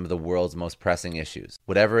change some of the world's most pressing issues.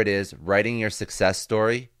 Whatever it is, writing your success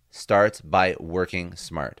story starts by working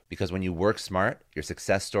smart. Because when you work smart, your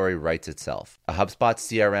success story writes itself. A HubSpot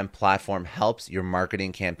CRM platform helps your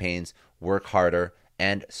marketing campaigns work harder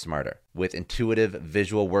and smarter. With intuitive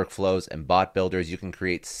visual workflows and bot builders, you can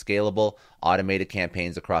create scalable, automated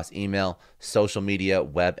campaigns across email, social media,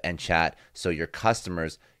 web, and chat, so your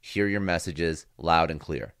customers hear your messages loud and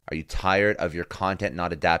clear. Are you tired of your content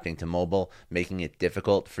not adapting to mobile, making it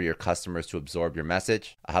difficult for your customers to absorb your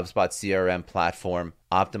message? A HubSpot CRM platform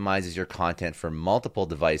optimizes your content for multiple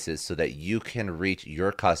devices so that you can reach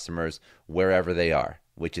your customers wherever they are,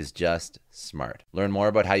 which is just smart. Learn more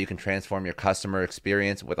about how you can transform your customer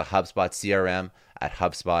experience with a HubSpot CRM at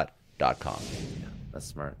HubSpot.com. Yeah, that's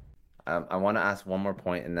smart. I want to ask one more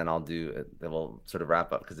point, and then we'll sort of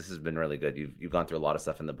wrap up, because this has been really good. You've gone through a lot of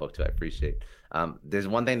stuff in the book too. I appreciate. There's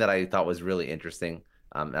one thing that I thought was really interesting,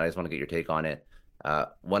 and I just want to get your take on it.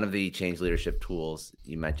 One of the change leadership tools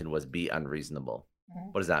you mentioned was be unreasonable.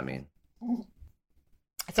 What does that mean?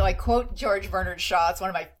 So I quote George Bernard Shaw. It's one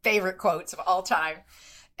of my favorite quotes of all time.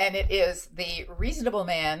 And it is, the reasonable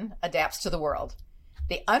man adapts to the world.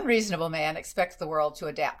 The unreasonable man expects the world to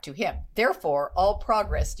adapt to him. Therefore, all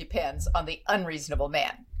progress depends on the unreasonable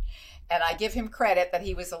man. And I give him credit that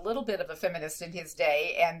he was a little bit of a feminist in his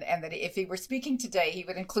day, and that if he were speaking today, he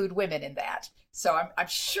would include women in that. So I'm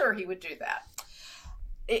sure he would do that.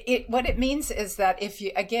 What it means is that if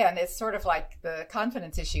you, again, it's sort of like the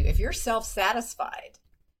confidence issue. If you're self-satisfied,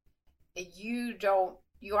 you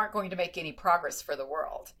aren't going to make any progress for the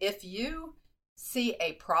world. If you see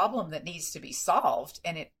a problem that needs to be solved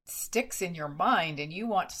and it sticks in your mind and you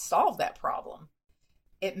want to solve that problem,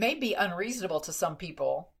 it may be unreasonable to some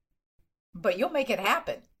people, but you'll make it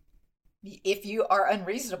happen if you are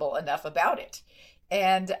unreasonable enough about it.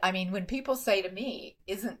 And I mean, when people say to me,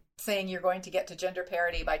 isn't saying you're going to get to gender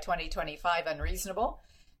parity by 2025 unreasonable?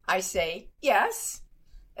 I say, yes,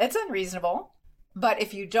 it's unreasonable. But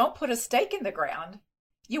if you don't put a stake in the ground,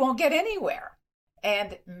 you won't get anywhere.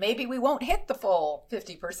 And maybe we won't hit the full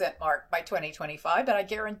 50% mark by 2025, but I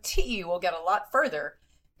guarantee you we'll get a lot further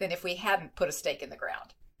than if we hadn't put a stake in the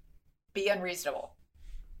ground. Be unreasonable.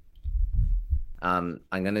 I'm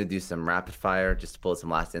going to do some rapid fire just to pull some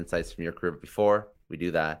last insights from your career. Before we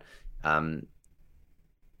do that,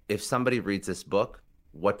 if somebody reads this book,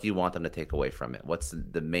 what do you want them to take away from it? What's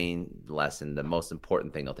the main lesson, the most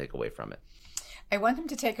important thing they'll take away from it? I want them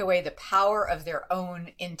to take away the power of their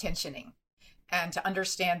own intentioning, and to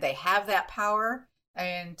understand they have that power,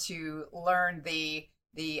 and to learn the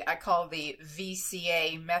I call the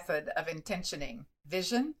VCA method of intentioning: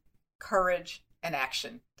 vision, courage, and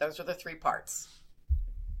action. Those are the 3 parts.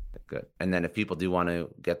 Good. And then if people do want to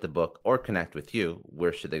get the book or connect with you,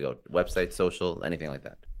 where should they go? Website, social, anything like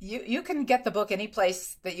that? You can get the book any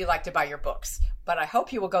place that you like to buy your books, but I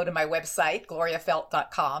hope you will go to my website,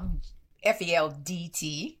 gloriafeldt.com,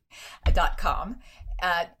 FELDT.com,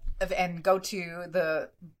 and go to the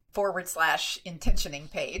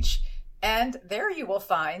 /intentioning page. And there you will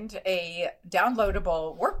find a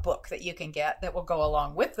downloadable workbook that you can get that will go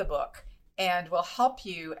along with the book and will help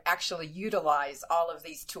you actually utilize all of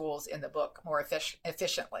these tools in the book more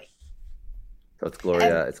efficiently. So it's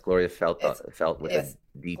Gloria. And It's Gloria Feldt. it's Feldt with a it's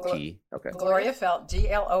DT. Okay. Gloria Feldt,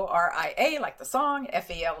 Gloria, like the song,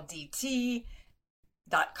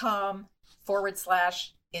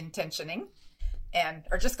 FELDT.com/intentioning. And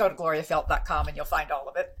or just go to gloriafeldt.com and you'll find all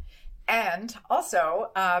of it. And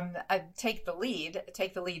also, take the lead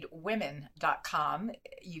women.com.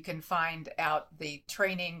 You can find out the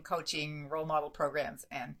training, coaching, role model programs,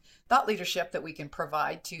 and thought leadership that we can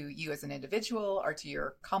provide to you as an individual or to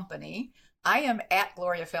your company. I am at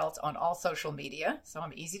Gloria Feldt on all social media, so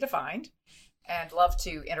I'm easy to find and love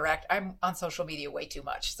to interact. I'm on social media way too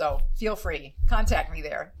much, so feel free. Contact me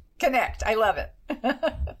there. Connect. I love it.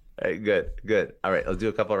 Hey, good. All right, I'll do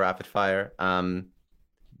a couple of rapid fire.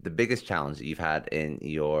 The biggest challenge that you've had in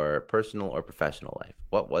your personal or professional life,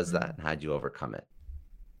 what was that, and how'd you overcome it?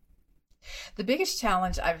 The biggest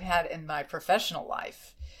challenge I've had in my professional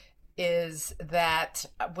life is that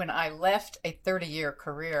when I left a 30-year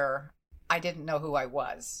career, I didn't know who I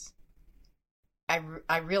was.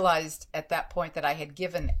 I realized at that point that I had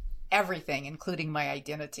given everything, including my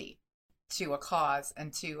identity, to a cause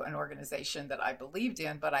and to an organization that I believed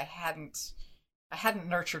in, but I hadn't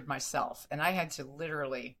nurtured myself, and I had to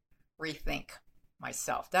literally rethink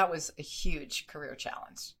myself. That was a huge career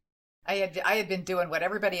challenge. I had been doing what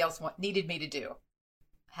everybody else needed me to do.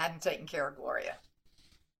 I hadn't taken care of Gloria.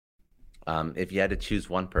 If you had to choose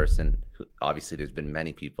one person, obviously there's been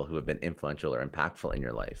many people who have been influential or impactful in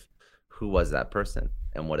your life. Who was that person,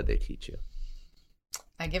 and what did they teach you?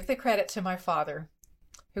 I give the credit to my father,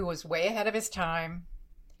 who was way ahead of his time.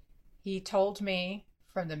 He told me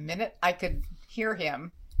from the minute I could hear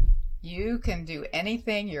him, you can do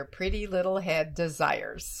anything your pretty little head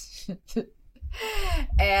desires.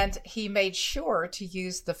 And he made sure to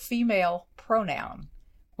use the female pronoun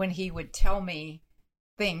when he would tell me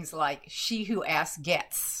things like she who asks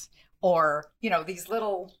gets, or, these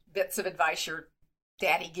little bits of advice your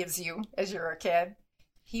daddy gives you as you're a kid.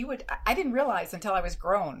 I didn't realize until I was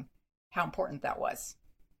grown how important that was.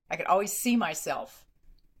 I could always see myself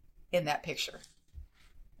in that picture.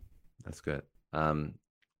 That's good.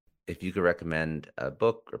 If you could recommend a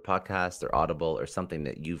book or podcast or Audible or something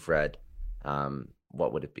that you've read,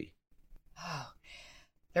 what would it be? Oh,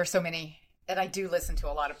 there are so many, and I do listen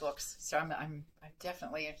to a lot of books, so I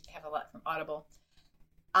definitely have a lot from Audible.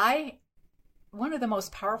 One of the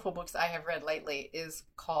most powerful books I have read lately is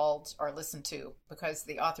called, or listened to, because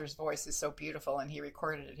the author's voice is so beautiful and he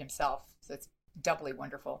recorded it himself, so it's doubly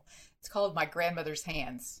wonderful. It's called My Grandmother's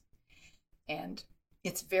Hands, and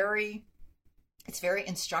it's very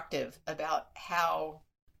instructive about how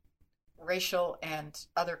racial and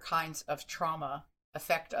other kinds of trauma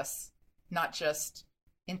affect us, not just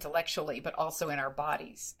intellectually, but also in our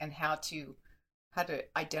bodies, and how to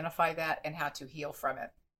identify that and how to heal from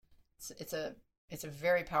it. It's a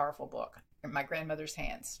very powerful book. My Grandmother's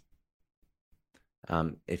Hands.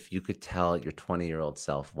 If you could tell your 20-year-old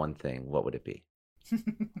self one thing, what would it be?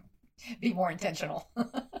 Be more intentional.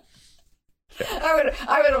 I would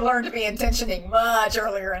have learned to be intentioning much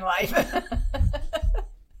earlier in life.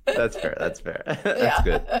 That's fair. That's Yeah.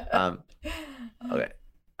 good. Okay.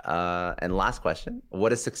 And last question: what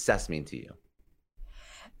does success mean to you?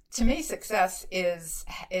 To me, success is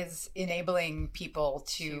enabling people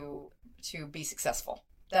to be successful.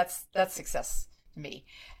 That's success to me.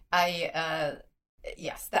 It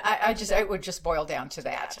would just boil down to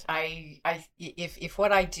that. If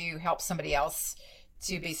what I do helps somebody else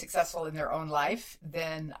to be successful in their own life,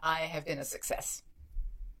 then I have been a success.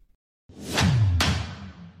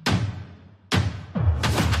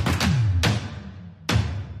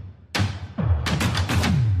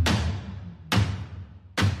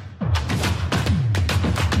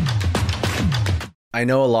 I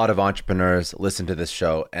know a lot of entrepreneurs listen to this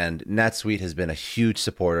show, and NetSuite has been a huge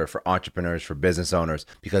supporter for entrepreneurs, for business owners,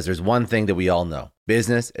 because there's one thing that we all know.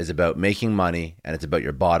 Business is about making money, and it's about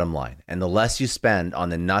your bottom line. And the less you spend on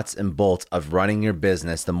the nuts and bolts of running your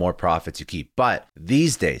business, the more profits you keep. But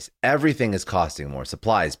these days, everything is costing more.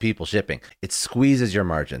 Supplies, people, shipping. It squeezes your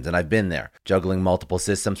margins, and I've been there, juggling multiple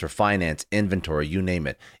systems for finance, inventory, you name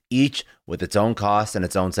it, each with its own costs and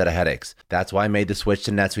its own set of headaches. That's why I made the switch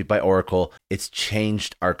to NetSuite by Oracle. It's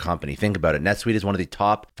changed our company. Think about it. NetSuite is one of the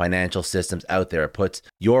top financial systems out there. It puts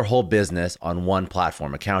your whole business on one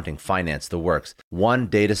platform: accounting, finance, the works. One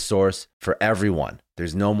data source for everyone.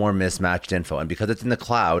 There's no more mismatched info. And because it's in the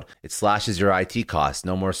cloud, it slashes your IT costs.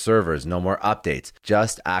 No more servers, no more updates.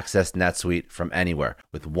 Just access NetSuite from anywhere.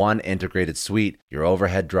 With one integrated suite, your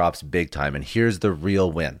overhead drops big time. And here's the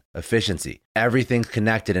real win. Efficiency. Everything's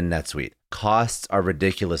connected in NetSuite. Costs are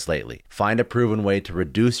ridiculous lately. Find a proven way to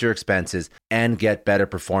reduce your expenses and get better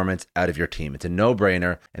performance out of your team. It's a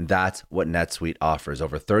no-brainer, and that's what NetSuite offers.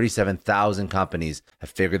 Over 37,000 companies have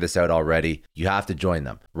figured this out already. You have to join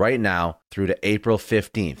them. Right now, through to April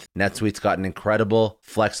 15th, NetSuite's got an incredible,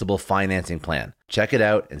 flexible financing plan. Check it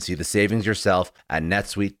out and see the savings yourself at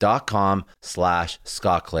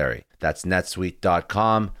netsuite.com/Scott Clary. That's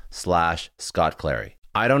netsuite.com/Scott Clary.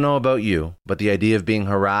 I don't know about you, but the idea of being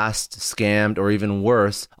harassed, scammed, or even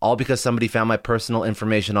worse, all because somebody found my personal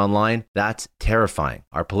information online, that's terrifying.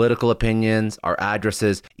 Our political opinions, our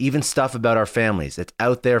addresses, even stuff about our families, it's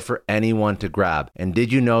out there for anyone to grab. And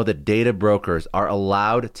did you know that data brokers are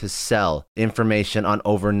allowed to sell information on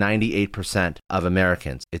over 98% of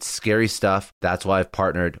Americans? It's scary stuff. That's why I've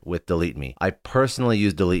partnered with Delete Me. I personally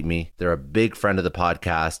use Delete Me. They're a big friend of the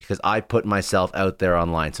podcast because I put myself out there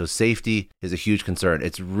online. So safety is a huge concern.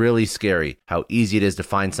 It's really scary how easy it is to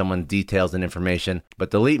find someone's details and information, but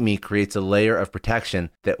Delete Me creates a layer of protection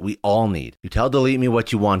that we all need. You tell Delete Me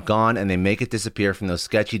what you want gone, and they make it disappear from those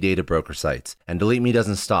sketchy data broker sites. And Delete Me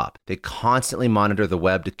doesn't stop. They constantly monitor the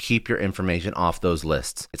web to keep your information off those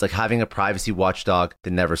lists. It's like having a privacy watchdog that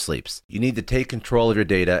never sleeps. You need to take control of your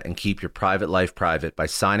data and keep your private life private by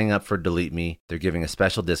signing up for Delete Me. They're giving a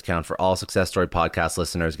special discount for all Success Story podcast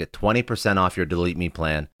listeners. Get 20% off your Delete Me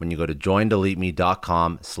plan when you go to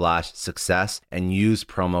joindeleteme.com/success and use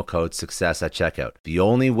promo code success at checkout. The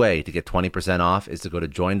only way to get 20% off is to go to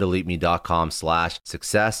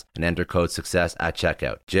joindeleteme.com/success and enter code success at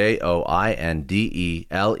checkout.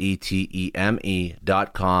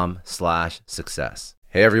 joindeleteme.com/success.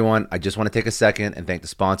 Hey everyone, I just want to take a second and thank the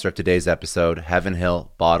sponsor of today's episode, Heaven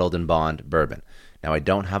Hill Bottled and Bond Bourbon. Now, I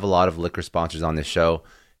don't have a lot of liquor sponsors on this show.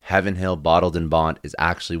 Heaven Hill Bottled and Bond is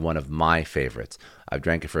actually one of my favorites. I've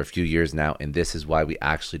drank it for a few years now, and this is why we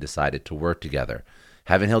actually decided to work together.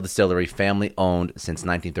 Heaven Hill Distillery, family owned since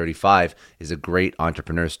 1935, is a great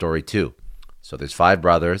entrepreneur story too. So there's 5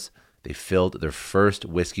 brothers. They filled their first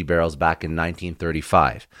whiskey barrels back in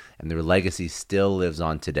 1935, and their legacy still lives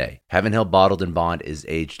on today. Heaven Hill Bottled and Bond is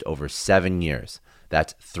aged over 7 years.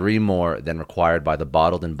 That's 3 more than required by the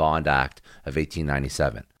Bottled and Bond Act of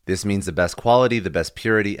 1897. This means the best quality, the best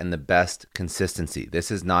purity, and the best consistency. This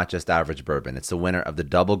is not just average bourbon. It's the winner of the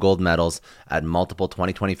double gold medals at multiple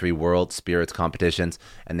 2023 World Spirits competitions,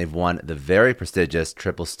 and they've won the very prestigious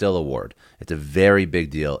Triple Still Award. It's a very big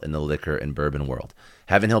deal in the liquor and bourbon world.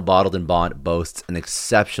 Heaven Hill Bottled and Bond boasts an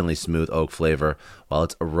exceptionally smooth oak flavor, while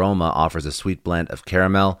its aroma offers a sweet blend of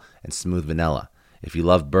caramel and smooth vanilla. If you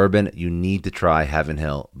love bourbon, you need to try Heaven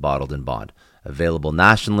Hill Bottled and Bond. Available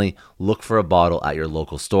nationally, look for a bottle at your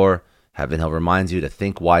local store. Heaven Hill reminds you to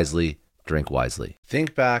think wisely, drink wisely.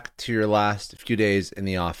 Think back to your last few days in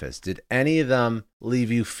the office. Did any of them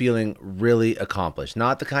leave you feeling really accomplished?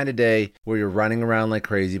 Not the kind of day where you're running around like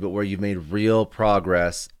crazy, but where you've made real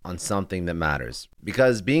progress on something that matters.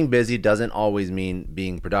 Because being busy doesn't always mean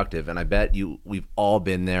being productive, and I bet we've all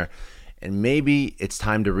been there. And maybe it's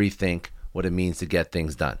time to rethink what it means to get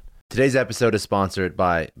things done. Today's episode is sponsored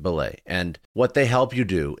by Belay, and what they help you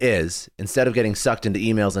do is, instead of getting sucked into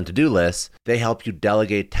emails and to-do lists, they help you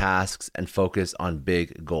delegate tasks and focus on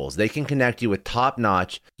big goals. They can connect you with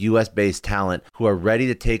top-notch US-based talent who are ready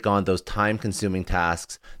to take on those time-consuming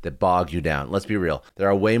tasks that bog you down. Let's be real. There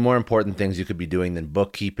are way more important things you could be doing than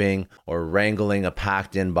bookkeeping or wrangling a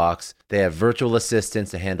packed inbox. They have virtual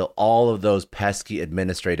assistants to handle all of those pesky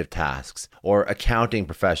administrative tasks, or accounting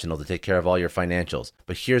professionals to take care of all your financials.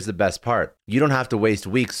 But here's the best part. You don't have to waste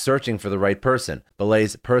weeks searching for the right person.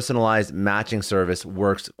 Belay's personalized matching service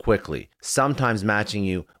works quickly, sometimes matching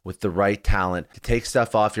you with the right talent to take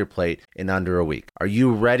stuff off your plate in under a week. Are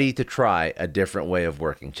you ready to try a different way of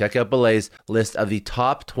working? Check out Belay's list of the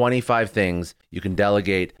top 25 things you can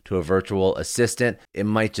delegate to a virtual assistant. It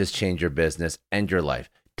might just change your business and your life.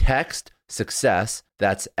 Text SUCCESS,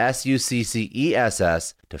 that's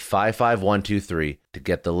SUCCESS, to 55123 to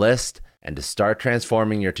get the list and to start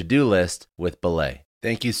transforming your to-do list with Belay.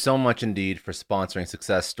 Thank you so much, Indeed, for sponsoring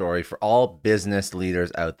Success Story. For all business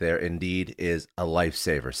leaders out there, Indeed is a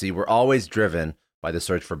lifesaver. See, we're always driven by the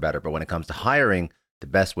search for better, but when it comes to hiring, the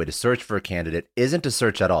best way to search for a candidate isn't to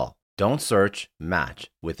search at all. Don't search, match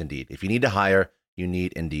with Indeed. If you need to hire, you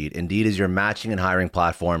need Indeed. Indeed is your matching and hiring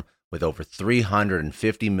platform with over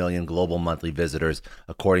 350 million global monthly visitors,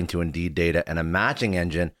 according to Indeed data, and a matching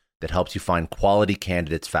engine that helps you find quality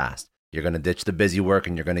candidates fast. You're going to ditch the busy work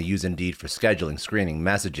and you're going to use Indeed for scheduling, screening,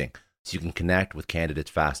 messaging, so you can connect with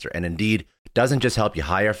candidates faster. And Indeed doesn't just help you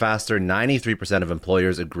hire faster. 93% of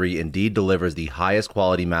employers agree Indeed delivers the highest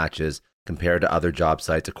quality matches compared to other job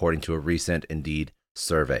sites, according to a recent Indeed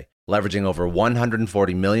survey. Leveraging over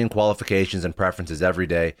 140 million qualifications and preferences every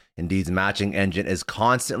day, Indeed's matching engine is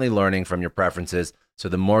constantly learning from your preferences, so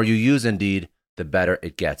the more you use Indeed, the better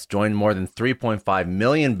it gets. Join more than 3.5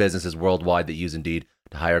 million businesses worldwide that use Indeed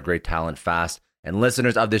to hire great talent fast. And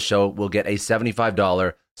listeners of this show will get a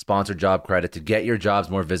 $75 sponsored job credit to get your jobs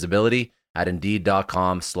more visibility at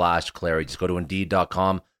Indeed.com/Clary. Just go to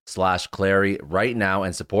Indeed.com/Clary right now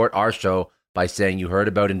and support our show by saying you heard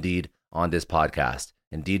about Indeed on this podcast.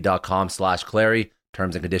 Indeed.com/Clary.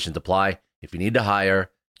 Terms and conditions apply. If you need to hire,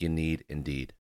 you need Indeed.